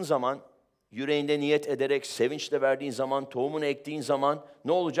yaptığın zaman, yüreğinde niyet ederek, sevinçle verdiğin zaman, tohumunu ektiğin zaman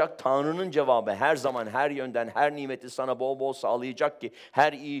ne olacak? Tanrı'nın cevabı her zaman, her yönden, her nimeti sana bol bol sağlayacak ki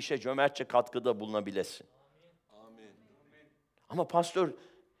her iyi işe cömertçe katkıda bulunabilesin. Amin. Ama pastör,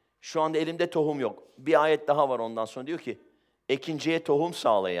 şu anda elimde tohum yok. Bir ayet daha var ondan sonra diyor ki, ekinciye tohum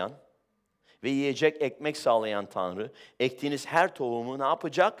sağlayan ve yiyecek ekmek sağlayan Tanrı, ektiğiniz her tohumu ne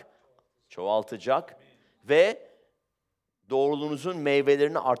yapacak? Çoğaltacak ve doğruluğunuzun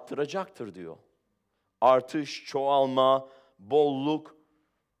meyvelerini arttıracaktır diyor. Artış, çoğalma, bolluk.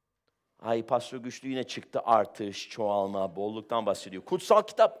 Pastör Güçlü yine çıktı artış, çoğalma, bolluktan bahsediyor. Kutsal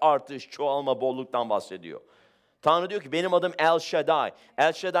kitap artış, çoğalma, bolluktan bahsediyor. Tanrı diyor ki benim adım El Shaddai.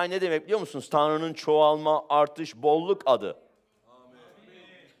 El Shaddai ne demek biliyor musunuz? Tanrı'nın çoğalma, artış, bolluk adı. Amin.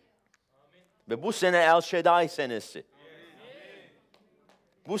 Ve bu sene El Shaddai senesi.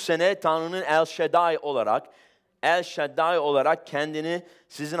 Bu sene Tanrı'nın El Shaddai olarak kendini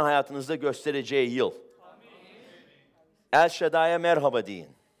sizin hayatınızda göstereceği yıl. El Shaddai'ye merhaba deyin.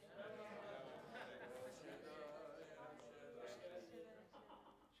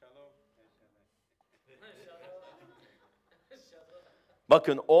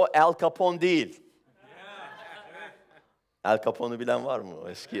 Bakın o El Capone değil. El Capone'u bilen var mı? O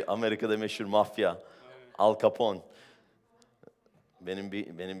eski Amerika'da meşhur mafya. Al Capone.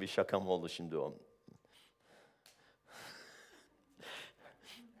 Benim bir şakam oldu şimdi o.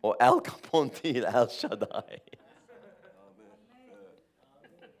 O El Capone değil, El Shaddai.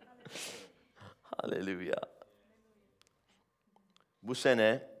 Haleluya. Bu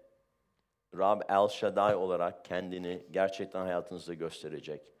sene Rab El Shaddai olarak kendini gerçekten hayatınızda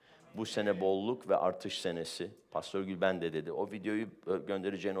gösterecek. Bu sene bolluk ve artış senesi. Pastör Gülben de dedi. O videoyu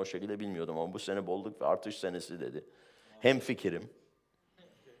göndereceğini o şekilde bilmiyordum ama bu sene bolluk ve artış senesi dedi. Hemfikirim.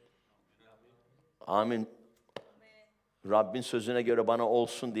 Amin. Rabbin sözüne göre bana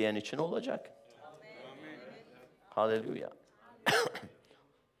olsun diyen için olacak. Haleluya.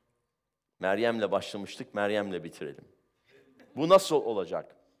 Meryem'le başlamıştık, Meryem'le bitirelim. Bu nasıl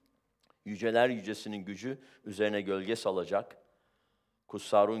olacak? Yüceler yücesinin gücü üzerine gölge salacak.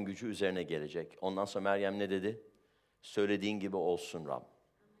 Kutsarun gücü üzerine gelecek. Ondan sonra Meryem ne dedi? Söylediğin gibi olsun Rab.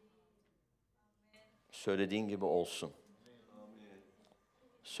 Söylediğin gibi olsun.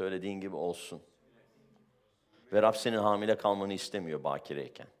 Söylediğin gibi olsun. Ve Rab senin hamile kalmanı istemiyor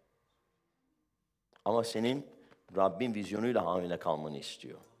bakireyken. Ama senin Rabbin vizyonuyla hamile kalmanı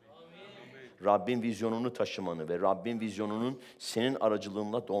istiyor. Rabbin vizyonunu taşımanı ve Rabbin vizyonunun senin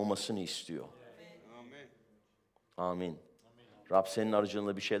aracılığınla dolmasını istiyor. Amin. Rab senin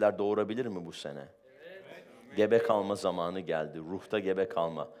aracılığında bir şeyler doğurabilir mi bu sene? Gebe kalma zamanı geldi. Ruhta gebe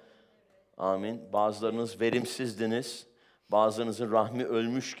kalma. Amin. Bazılarınız verimsizdiniz. Bazılarınızın rahmi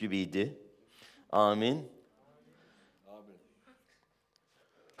ölmüş gibiydi. Amin.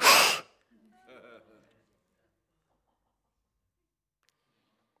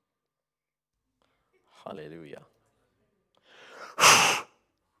 Haleluya.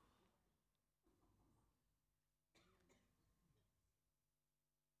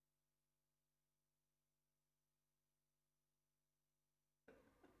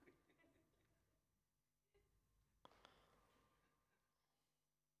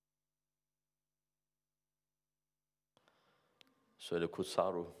 Söyle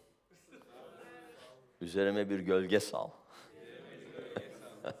kutsal ruh. Üzerime bir gölge sal.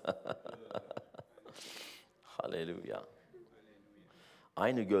 Haleluya.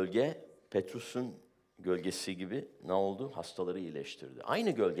 Aynı gölge Petrus'un gölgesi gibi ne oldu? Hastaları iyileştirdi.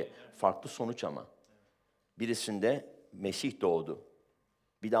 Aynı gölge. Farklı sonuç ama. Birisinde Mesih doğdu.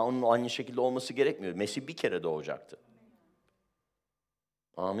 Bir daha onun aynı şekilde olması gerekmiyor. Mesih bir kere doğacaktı.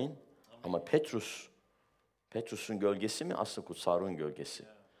 Amin. Ama Petrus'un gölgesi mi? Aslında kutsarın gölgesi.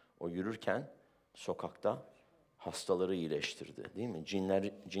 O yürürken sokakta hastaları iyileştirdi. Değil mi?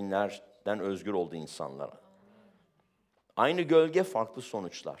 Cinlerden özgür oldu insanlara. Aynı gölge, farklı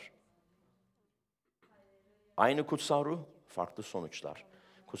sonuçlar. Aynı kutsal ruh, farklı sonuçlar.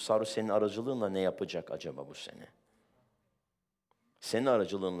 Kutsal ruh senin aracılığınla ne yapacak acaba bu sene? Senin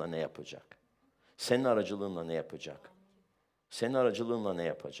aracılığınla ne yapacak? Senin aracılığınla ne yapacak? Senin aracılığınla ne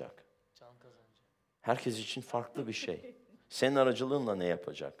yapacak? Herkes için farklı bir şey. Senin aracılığınla ne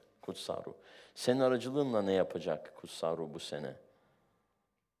yapacak kutsal ruh? Senin aracılığınla ne yapacak kutsal ruh bu sene?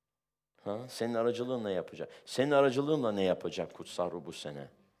 Ha? Senin aracılığınla ne yapacak? Senin aracılığınla ne yapacak kutsal ruh bu sene?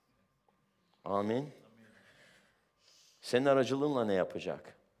 Amin. Senin aracılığınla ne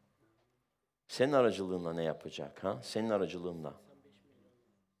yapacak? Senin aracılığınla ne yapacak? Ha? Senin aracılığınla.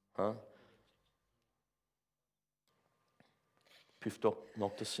 Ha? Püf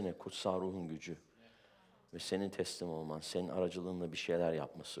noktası ne? Kutsal ruhun gücü. Ve senin teslim olman, senin aracılığınla bir şeyler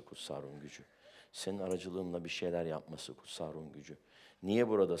yapması kutsal ruhun gücü. Senin aracılığınla bir şeyler yapması kutsal ruhun gücü. Niye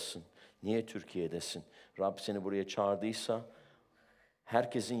buradasın? Niye Türkiye'desin? Rab seni buraya çağırdıysa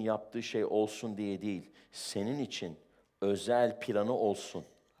herkesin yaptığı şey olsun diye değil. Senin için özel planı olsun.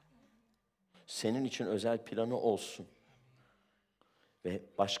 Senin için özel planı olsun. Ve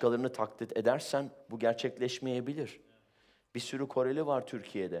başkalarını taklit edersen bu gerçekleşmeyebilir. Bir sürü Koreli var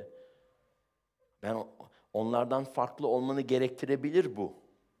Türkiye'de. Onlardan farklı olmanı gerektirebilir bu.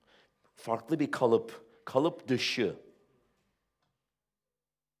 Farklı bir kalıp dışı.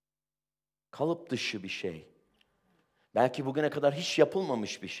 Kalıp dışı bir şey. Belki bugüne kadar hiç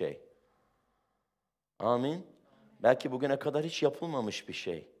yapılmamış bir şey. Amin. Belki bugüne kadar hiç yapılmamış bir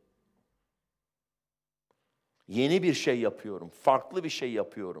şey. Yeni bir şey yapıyorum. Farklı bir şey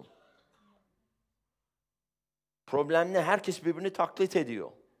yapıyorum. Problem ne? Herkes birbirini taklit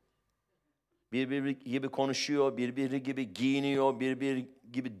ediyor. Birbiri gibi konuşuyor, birbiri gibi giyiniyor, birbiri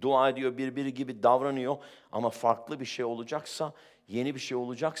gibi dua ediyor, birbiri gibi davranıyor. Ama farklı bir şey olacaksa, yeni bir şey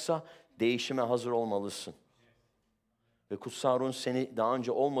olacaksa değişime hazır olmalısın. Ve kutsal ruhun seni daha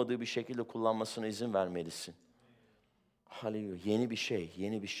önce olmadığı bir şekilde kullanmasına izin vermelisin. Haleluya. Yeni bir şey,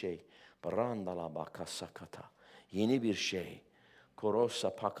 yeni bir şey. Brandala bakasakata. Yeni bir şey.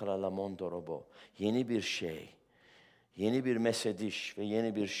 Korosa pakrala mondorobo. Yeni bir şey. Yeni bir mesediş ve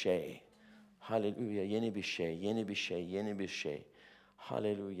yeni bir şey. Haleluya, yeni bir şey, yeni bir şey, yeni bir şey.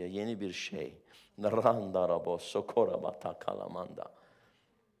 Haleluya, yeni bir şey. Narandarabo sokorabata kalamanda.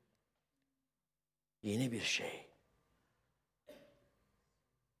 Yeni bir şey.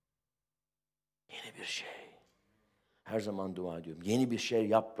 Yeni bir şey. Her zaman dua ediyorum. Yeni bir şey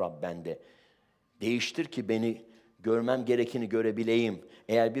yap Rab bende. Değiştir ki beni görmem gerekeni görebileyim.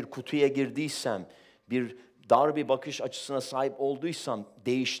 Eğer bir kutuya girdiysem, bir dar bir bakış açısına sahip olduysam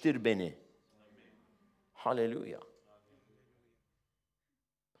değiştir beni. Haleluya.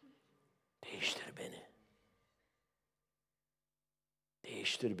 Değiştir beni.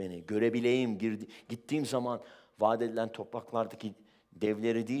 Değiştir beni. Görebileyim. Gittiğim zaman vaat edilen topraklardaki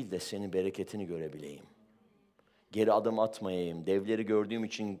devleri değil de senin bereketini görebileyim. Geri adım atmayayım. Devleri gördüğüm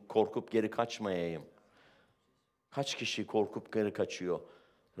için korkup geri kaçmayayım. Kaç kişi korkup geri kaçıyor?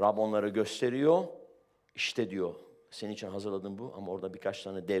 Rab onlara gösteriyor. İşte diyor, senin için hazırladım bu ama orada birkaç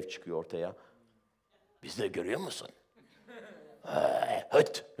tane dev çıkıyor ortaya. Biz de görüyor musun?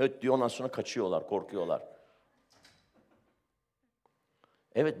 Höt, höt diyor, ondan sonra kaçıyorlar, korkuyorlar.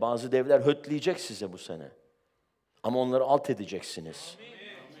 Evet, bazı devler hötleyecek size bu sene. Ama onları alt edeceksiniz.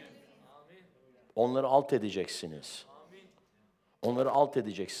 Onları alt edeceksiniz. Onları alt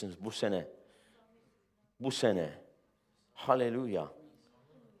edeceksiniz bu sene. Bu sene. Haleluya.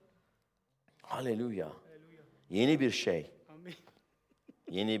 Haleluya. Yeni bir şey.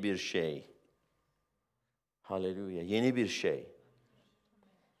 Yeni bir şey. Haleluya. Yeni bir şey.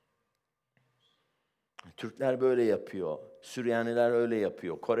 Türkler böyle yapıyor. Süryaniler öyle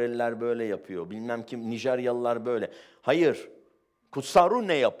yapıyor. Koreliler böyle yapıyor. Bilmem kim, Nijeryalılar böyle. Hayır. Kutsal Ruh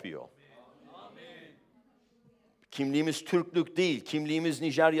ne yapıyor? Kimliğimiz Türklük değil, kimliğimiz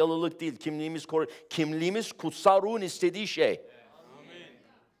Nijeryalılık değil, kimliğimiz Kutsal Ruh'un istediği şey.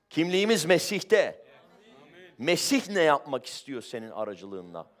 Kimliğimiz Mesih'te. Mesih ne yapmak istiyor senin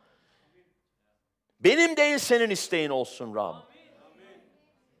aracılığınla? Benim değil senin isteğin olsun Rab.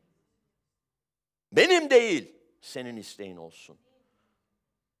 Benim değil senin isteğin olsun.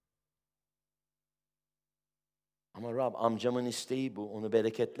 Ama Rab, amcamın isteği bu, onu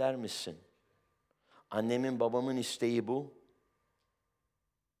bereketler misin? Annemin, babamın isteği bu.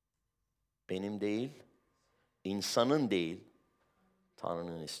 Benim değil, insanın değil,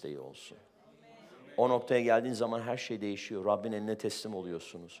 Tanrı'nın isteği olsun. O noktaya geldiğin zaman her şey değişiyor. Rabbin eline teslim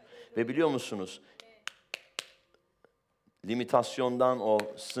oluyorsunuz. Ve biliyor musunuz? Limitasyondan, o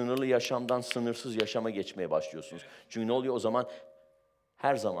sınırlı yaşamdan sınırsız yaşama geçmeye başlıyorsunuz. Çünkü ne oluyor o zaman?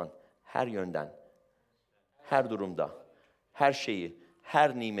 Her zaman, her yönden, her durumda, her şeyi,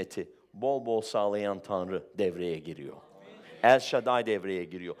 her nimeti bol bol sağlayan Tanrı devreye giriyor. El Shaddai devreye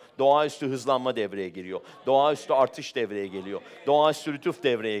giriyor. Doğaüstü hızlanma devreye giriyor. Doğaüstü artış devreye geliyor. Doğaüstü lütuf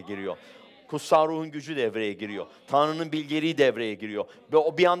devreye giriyor. Kutsal Ruh'un gücü devreye giriyor. Tanrı'nın bilgeliği devreye giriyor. Ve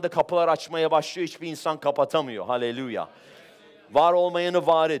o bir anda kapılar açmaya başlıyor. Hiçbir insan kapatamıyor. Haleluya. Var olmayanı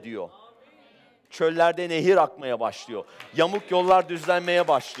var ediyor. Çöllerde nehir akmaya başlıyor. Yamuk yollar düzlenmeye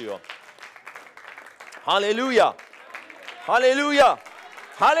başlıyor. Haleluya. Haleluya.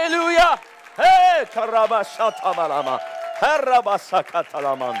 Haleluya. Hey karabasatabalama.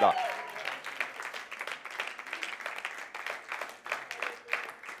 Herrabasakatalamanda.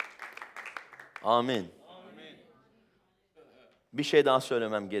 Amin. Bir şey daha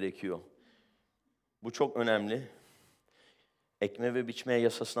söylemem gerekiyor. Bu çok önemli. Ekme ve biçme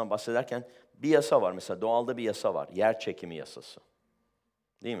yasasından bahsederken bir yasa var. Mesela doğalda bir yasa var. Yer çekimi yasası.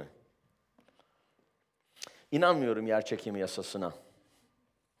 Değil mi? İnanmıyorum yer çekimi yasasına.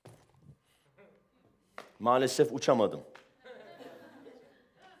 Maalesef uçamadım.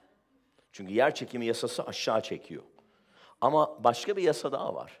 Çünkü yer çekimi yasası aşağı çekiyor. Ama başka bir yasa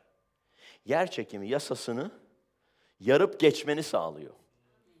daha var. Yer çekimi yasasını yarıp geçmeni sağlıyor.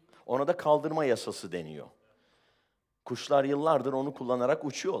 Ona da kaldırma yasası deniyor. Kuşlar yıllardır onu kullanarak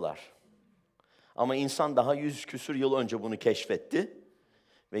uçuyorlar. Ama insan daha 100 küsur yıl önce bunu keşfetti.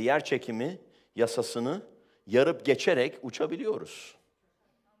 Ve yer çekimi yasasını yarıp geçerek uçabiliyoruz.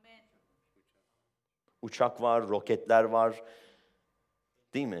 Uçak var, roketler var.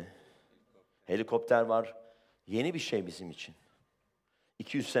 Değil mi? Helikopter var. Yeni bir şey bizim için.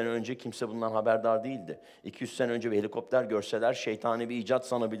 200 sene önce kimse bundan haberdar değildi. 200 sene önce bir helikopter görseler şeytani bir icat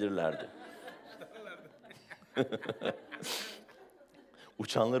sanabilirlerdi.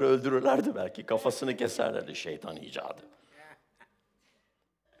 Uçanları öldürürlerdi belki. Kafasını keserlerdi, şeytan icadı.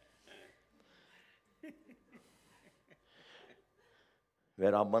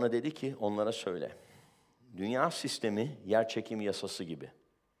 Ve Rab bana dedi ki onlara söyle. Dünya sistemi yer çekimi yasası gibi.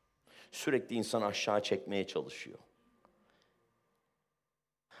 Sürekli insanı aşağı çekmeye çalışıyor.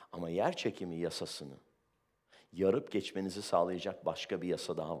 Ama yer çekimi yasasını yarıp geçmenizi sağlayacak başka bir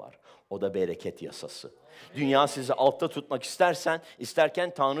yasa daha var. O da bereket yasası. Dünya sizi altta tutmak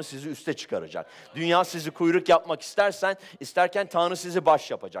isterken Tanrı sizi üste çıkaracak. Dünya sizi kuyruk yapmak isterken Tanrı sizi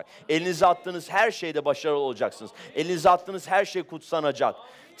baş yapacak. Elinize attığınız her şeyde başarılı olacaksınız. Elinize attığınız her şey kutsanacak.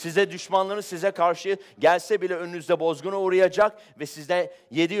 Size düşmanlarınız size karşı gelse bile önünüzde bozguna uğrayacak ve sizde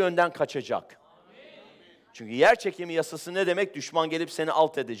 7 yönden kaçacak. Çünkü yer çekimi yasası ne demek? Düşman gelip seni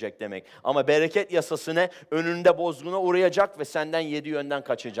alt edecek demek. Ama bereket yasası ne? Önünde bozguna uğrayacak ve senden 7 yönden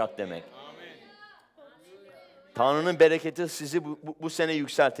kaçacak demek. Tanrı'nın bereketi sizi bu sene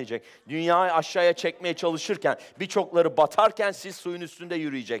yükseltecek. Dünyayı aşağıya çekmeye çalışırken, birçokları batarken siz suyun üstünde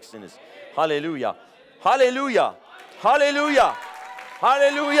yürüyeceksiniz. Haleluya. Haleluya. Haleluya.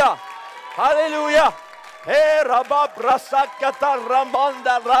 Haleluya. Haleluya. He rabab rasakata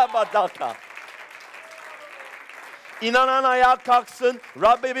ramanda rabadaka. İnanan ayağa kalksın,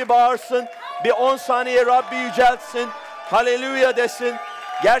 Rabbe bir bağırsın, bir 10 saniye Rabbi yüceltsin, haleluya desin.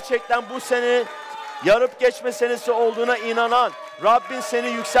 Gerçekten bu sene yarıp geçme senesi olduğuna inanan, Rabbin seni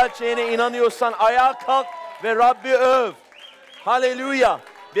yükselteceğine inanıyorsan ayağa kalk ve Rabbi öv. Haleluya.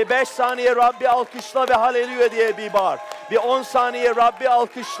 Bir 5 saniye Rabbi alkışla ve haleluya diye bir bağır. Bir 10 saniye Rabbi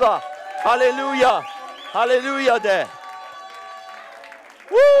alkışla. Haleluya. Haleluya de.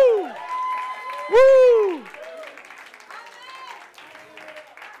 Woo! Woo!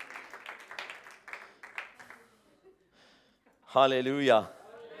 Haleluya.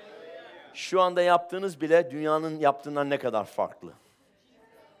 Şu anda yaptığınız bile dünyanın yaptığından ne kadar farklı.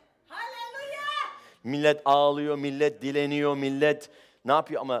 Haleluya. Millet ağlıyor, millet dileniyor, millet ne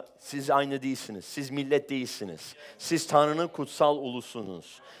yapıyor ama siz aynı değilsiniz. Siz millet değilsiniz. Siz Tanrı'nın kutsal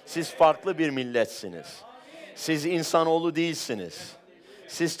ulusunuz. Siz farklı bir milletsiniz. Siz insanoğlu değilsiniz.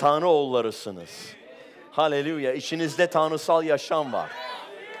 Siz Tanrı oğullarısınız. Haleluya. İçinizde tanrısal yaşam var.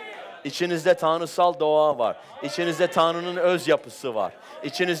 İçinizde tanrısal doğa var. İçinizde Tanrı'nın öz yapısı var.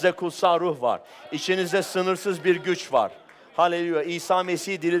 İçinizde kutsal ruh var. İçinizde sınırsız bir güç var. Haleluya. İsa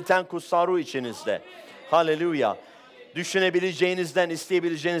Mesih'i dirilten kutsal ruh içinizde. Haleluya. Düşünebileceğinizden,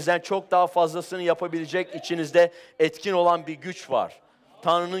 isteyebileceğinizden çok daha fazlasını yapabilecek içinizde etkin olan bir güç var.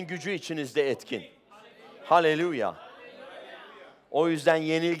 Tanrı'nın gücü içinizde etkin. Haleluya. O yüzden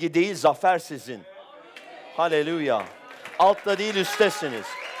yenilgi değil, zafer sizin. Haleluya. Altta değil, üsttesiniz.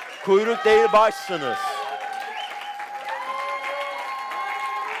 Kuyruk değil, başsınız.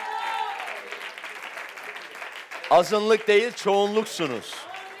 Azınlık değil, çoğunluksunuz.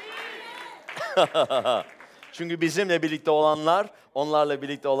 Çünkü bizimle birlikte olanlar, onlarla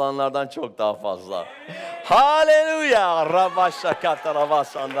birlikte olanlardan çok daha fazla. Haleluya! Rabba şakata rabba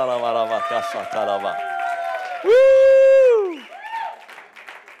sandara rabba kasata rabba. Woo!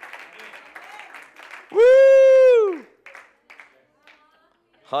 Woo!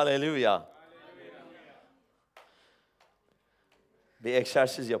 Haleluya! Bir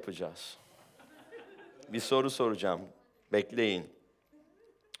egzersiz yapacağız. Bir soru soracağım. Bekleyin.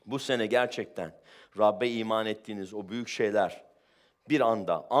 Bu sene gerçekten Rabbe iman ettiğiniz o büyük şeyler bir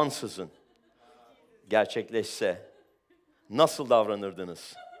anda, ansızın gerçekleşse nasıl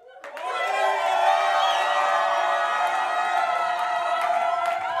davranırdınız?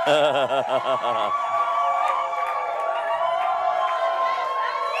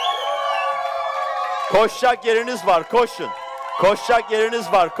 Koşacak yeriniz var, koşun. Koşacak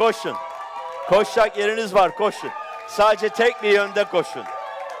yeriniz var, koşun. Koşacak yeriniz var, koşun. Sadece tek bir yönde koşun.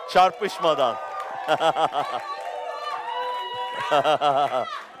 Çarpışmadan.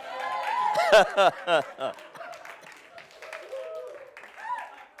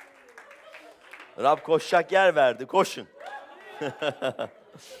 Rab koşacak yer verdi, koşun.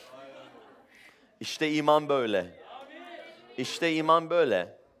 İşte iman böyle. İşte iman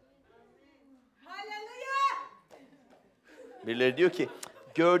böyle. Birileri diyor ki,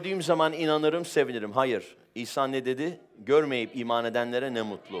 gördüğüm zaman inanırım, sevinirim. Hayır. İsa ne dedi? Görmeyip iman edenlere ne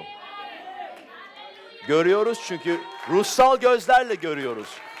mutlu. Görüyoruz çünkü ruhsal gözlerle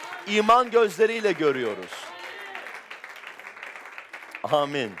görüyoruz. İman gözleriyle görüyoruz.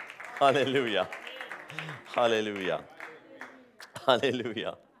 Amin. Haleluya. Haleluya.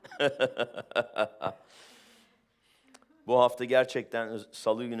 Haleluya. Bu hafta gerçekten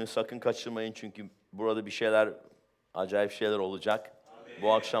Salı günü sakın kaçırmayın çünkü burada bir şeyler, acayip şeyler olacak. Amin.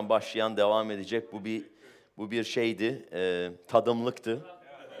 Bu akşam başlayan devam edecek. Bu bir şeydi, tadımlıktı.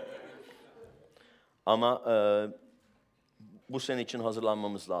 Ama bu sene için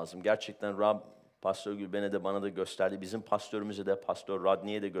hazırlanmamız lazım. Gerçekten Rab, Pastör Gülben'e de bana da gösterdi. Bizim pastörümüze de, Pastör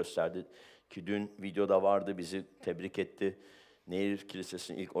Rodney'e de gösterdi. Ki dün videoda vardı, bizi tebrik etti. Nehir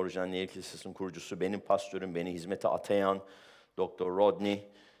Kilisesi'nin, ilk orijinal Nehir Kilisesi'nin kurucusu, benim pastörüm, beni hizmete atayan Doktor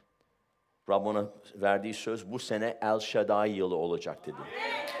Rodney. Rab ona verdiği söz bu sene El Shaddai yılı olacak dedi.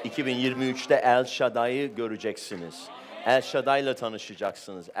 2023'te El Shaddai'yi göreceksiniz. El Shaddai'yle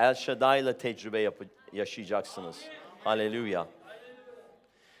tanışacaksınız. El Shaddai'yle tecrübe yaşayacaksınız. Haleluya.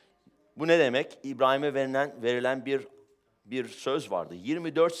 Bu ne demek? İbrahim'e verilen bir söz vardı.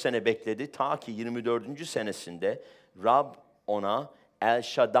 24 sene bekledi. Ta ki 24. senesinde Rab ona El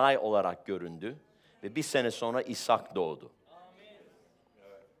Shaddai olarak göründü. Ve bir sene sonra İshak doğdu.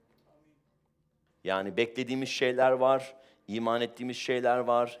 Yani beklediğimiz şeyler var, iman ettiğimiz şeyler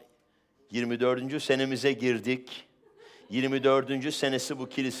var. 24. senemize girdik. 24. senesi bu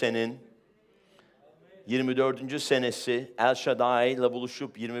kilisenin. 24. senesi El Shaddai ile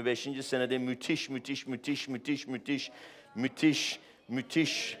buluşup 25. senede müthiş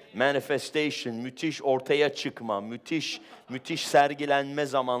manifestation, müthiş ortaya çıkma, müthiş sergilenme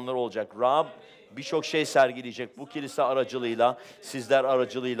zamanları olacak. Rab birçok şey sergileyecek bu kilise aracılığıyla, sizler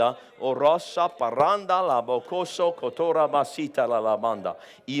aracılığıyla. O rasa paranda la bokoso kotora basita la labanda.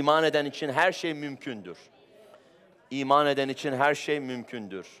 İman eden için her şey mümkündür. İman eden için her şey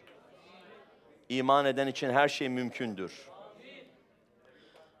mümkündür. İman eden için her şey mümkündür.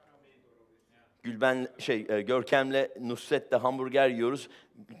 Görkem'le Nusret'le hamburger yiyoruz.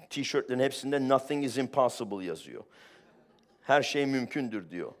 T-shirtlerin hepsinde nothing is impossible yazıyor. Her şey mümkündür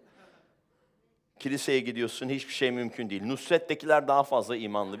diyor. Kiliseye gidiyorsun, hiçbir şey mümkün değil. Nusret'tekiler daha fazla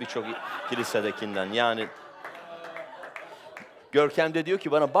imanlı birçok kilisedekinden. Yani Görkem de diyor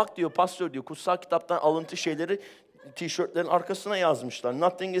ki bana bak diyor pastör diyor kutsal kitaptan alıntı şeyleri tişörtlerin arkasına yazmışlar.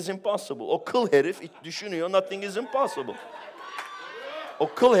 Nothing is impossible. O kıl herif düşünüyor nothing is impossible.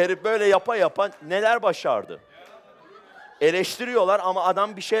 O kıl herif böyle yapa neler başardı. Eleştiriyorlar ama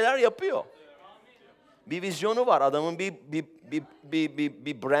adam bir şeyler yapıyor. Bir vizyonu var, adamın bir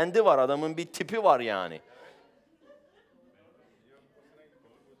brandi var, adamın bir tipi var yani.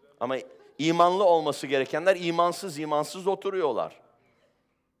 Ama imanlı olması gerekenler imansız oturuyorlar.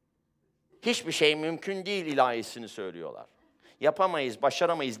 Hiçbir şey mümkün değil ilahisini söylüyorlar. Yapamayız,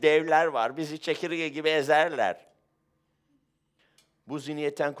 başaramayız, devler var, bizi çekirge gibi ezerler. Bu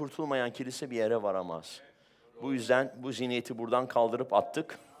zihniyetten kurtulmayan kilise bir yere varamaz. Bu yüzden bu zihniyeti buradan kaldırıp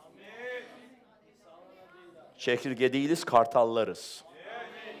attık. Çekirge değiliz, kartallarız.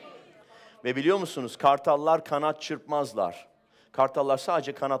 Ve biliyor musunuz, kartallar kanat çırpmazlar. Kartallar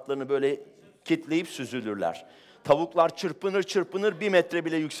sadece kanatlarını böyle kitleyip süzülürler. Tavuklar çırpınır 1 metre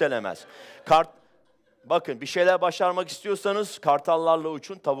bile yükselemez. Bakın bir şeyler başarmak istiyorsanız kartallarla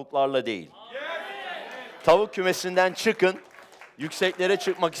uçun, tavuklarla değil. Tavuk kümesinden çıkın. Yükseklere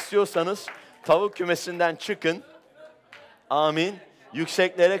çıkmak istiyorsanız tavuk kümesinden çıkın. Amin.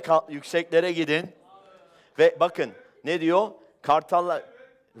 Yükseklere gidin. Ve bakın ne diyor? Kartallar,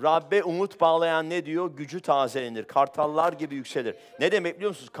 Rabbe umut bağlayan ne diyor? Gücü tazelenir. Kartallar gibi yükselir. Ne demek biliyor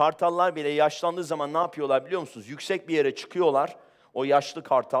musunuz? Kartallar bile yaşlandığı zaman ne yapıyorlar biliyor musunuz? Yüksek bir yere çıkıyorlar. O yaşlı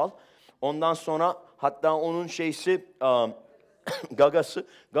kartal. Ondan sonra hatta onun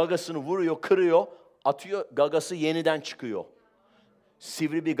gagasını vuruyor, kırıyor, atıyor. Gagası yeniden çıkıyor.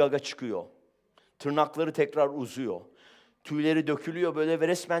 Sivri bir gaga çıkıyor. Tırnakları tekrar uzuyor. Tüyleri dökülüyor böyle ve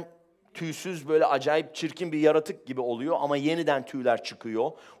resmen tüysüz böyle acayip çirkin bir yaratık gibi oluyor ama yeniden tüyler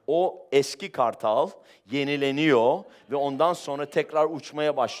çıkıyor. O eski kartal yenileniyor ve ondan sonra tekrar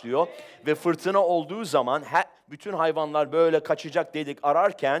uçmaya başlıyor. Ve fırtına olduğu zaman bütün hayvanlar böyle kaçacak delik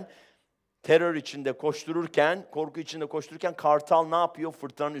ararken, terör içinde koştururken, korku içinde koştururken kartal ne yapıyor?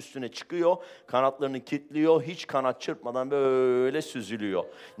 Fırtınanın üstüne çıkıyor, kanatlarını kilitliyor, hiç kanat çırpmadan böyle süzülüyor.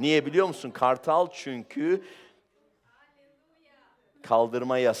 Niye biliyor musun? Kartal çünkü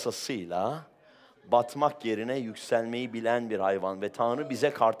kaldırma yasasıyla batmak yerine yükselmeyi bilen bir hayvan ve Tanrı bize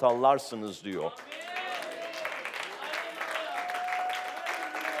kartallarsınız diyor.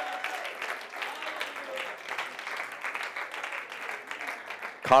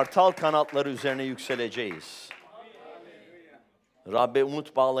 Kartal kanatları üzerine yükseleceğiz. Rabbe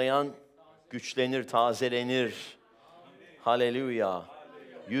umut bağlayan güçlenir, tazelenir. Haleluya.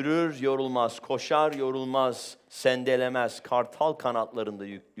 Yürür, yorulmaz, koşar, yorulmaz, sendelemez. Kartal kanatlarında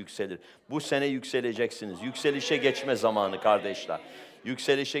yükselir. Bu sene yükseleceksiniz. Yükselişe geçme zamanı kardeşler.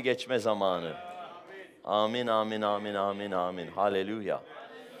 Yükselişe geçme zamanı. Amin, amin, amin, amin, amin. Haleluya.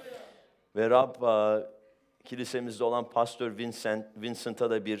 Ve Rab kilisemizde olan Pastör Vincent'a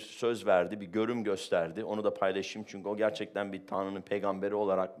da bir söz verdi, bir görüm gösterdi. Onu da paylaşayım çünkü o gerçekten bir Tanrı'nın peygamberi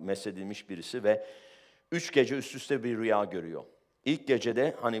olarak mesedilmiş birisi ve 3 gece üst üste bir rüya görüyor. İlk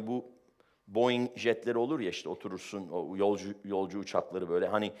gecede hani bu Boeing jetleri olur ya işte oturursun, o yolcu uçakları böyle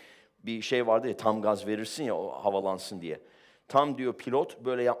hani bir şey vardı ya tam gaz verirsin ya o havalansın diye. Tam diyor pilot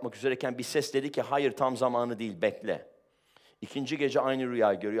böyle yapmak üzereyken bir ses dedi ki hayır tam zamanı değil bekle. İkinci gece aynı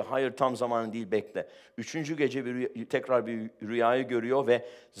rüyayı görüyor. Hayır tam zamanı değil bekle. Üçüncü gece tekrar bir rüyayı görüyor ve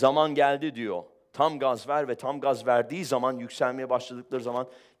zaman geldi diyor. Tam gaz ver ve tam gaz verdiği zaman yükselmeye başladıkları zaman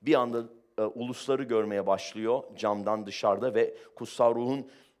bir anda ulusları görmeye başlıyor camdan dışarıda ve kutsal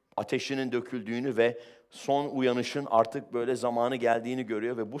ruhun ateşinin döküldüğünü ve son uyanışın artık böyle zamanı geldiğini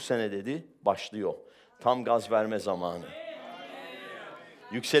görüyor ve bu sene dedi başlıyor. Tam gaz verme zamanı.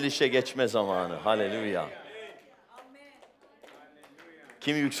 Yükselişe geçme zamanı. Haleluya.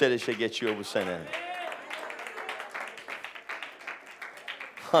 Kim yükselişe geçiyor bu sene?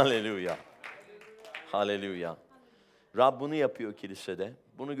 Haleluya. Haleluya. Rab bunu yapıyor kilisede.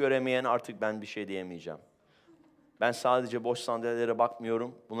 Bunu göremeyen artık ben bir şey diyemeyeceğim. Ben sadece boş sandalyelere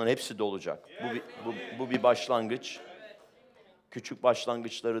bakmıyorum. Bunların hepsi dolacak. Bu bir başlangıç. Küçük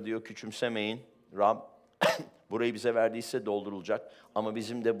başlangıçları diyor, küçümsemeyin. Rab burayı bize verdiyse doldurulacak. Ama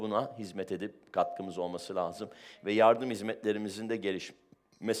bizim de buna hizmet edip katkımız olması lazım. Ve yardım hizmetlerimizin de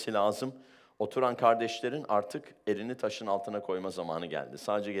gelişmesi lazım. Oturan kardeşlerin artık elini taşın altına koyma zamanı geldi.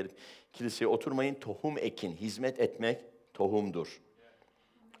 Sadece gelip kiliseye oturmayın, tohum ekin. Hizmet etmek tohumdur.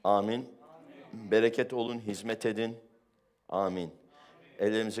 Amin. Bereket olun, hizmet edin. Amin.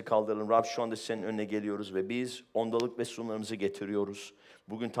 Ellerimizi kaldıralım. Rab şu anda senin önüne geliyoruz ve biz ondalık ve sunlarımızı getiriyoruz.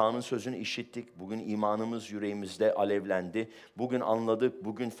 Bugün Tanrı'nın sözünü işittik. Bugün imanımız yüreğimizde alevlendi. Bugün anladık,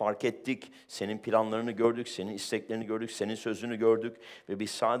 bugün fark ettik. Senin planlarını gördük, senin isteklerini gördük, senin sözünü gördük. Ve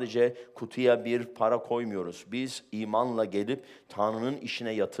biz sadece kutuya bir para koymuyoruz. Biz imanla gelip Tanrı'nın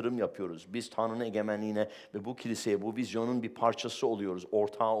işine yatırım yapıyoruz. Biz Tanrı'nın egemenliğine ve bu kiliseye, bu vizyonun bir parçası oluyoruz,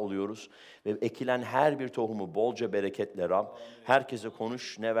 ortağı oluyoruz. Ve ekilen her bir tohumu bolca bereketle Rab. Herkese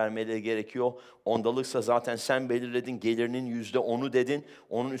konuş, ne vermeleri gerekiyor. Ondalıksa zaten sen belirledin, gelirinin %10'u dedin.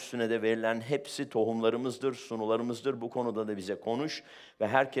 Onun üstüne de verilen hepsi tohumlarımızdır, sunularımızdır. Bu konuda da bize konuş. Ve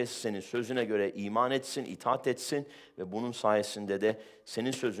herkes senin sözüne göre iman etsin, itaat etsin. Ve bunun sayesinde de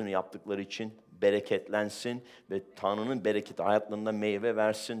senin sözünü yaptıkları için bereketlensin. Ve Tanrı'nın bereketi hayatlarında meyve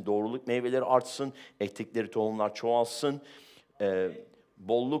versin. Doğruluk meyveleri artsın. Ektikleri tohumlar çoğalsın.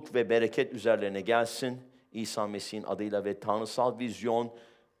 Bolluk ve bereket üzerlerine gelsin. İsa Mesih'in adıyla ve tanrısal vizyon,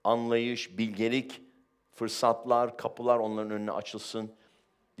 anlayış, bilgelik, fırsatlar, kapılar onların önüne açılsın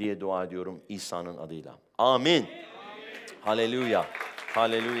diye dua ediyorum İsa'nın adıyla. Amin. Haleluya.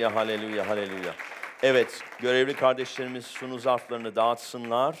 Haleluya, haleluya, haleluya. Evet, görevli kardeşlerimiz sunu zarflarını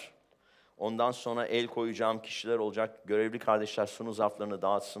dağıtsınlar. Ondan sonra el koyacağım kişiler olacak. Görevli kardeşler sunu zarflarını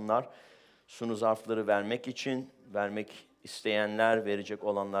dağıtsınlar. Sunu zarfları vermek için, vermek isteyenler, verecek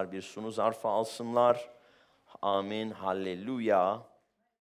olanlar bir sunu zarfı alsınlar. Amin, halleluya.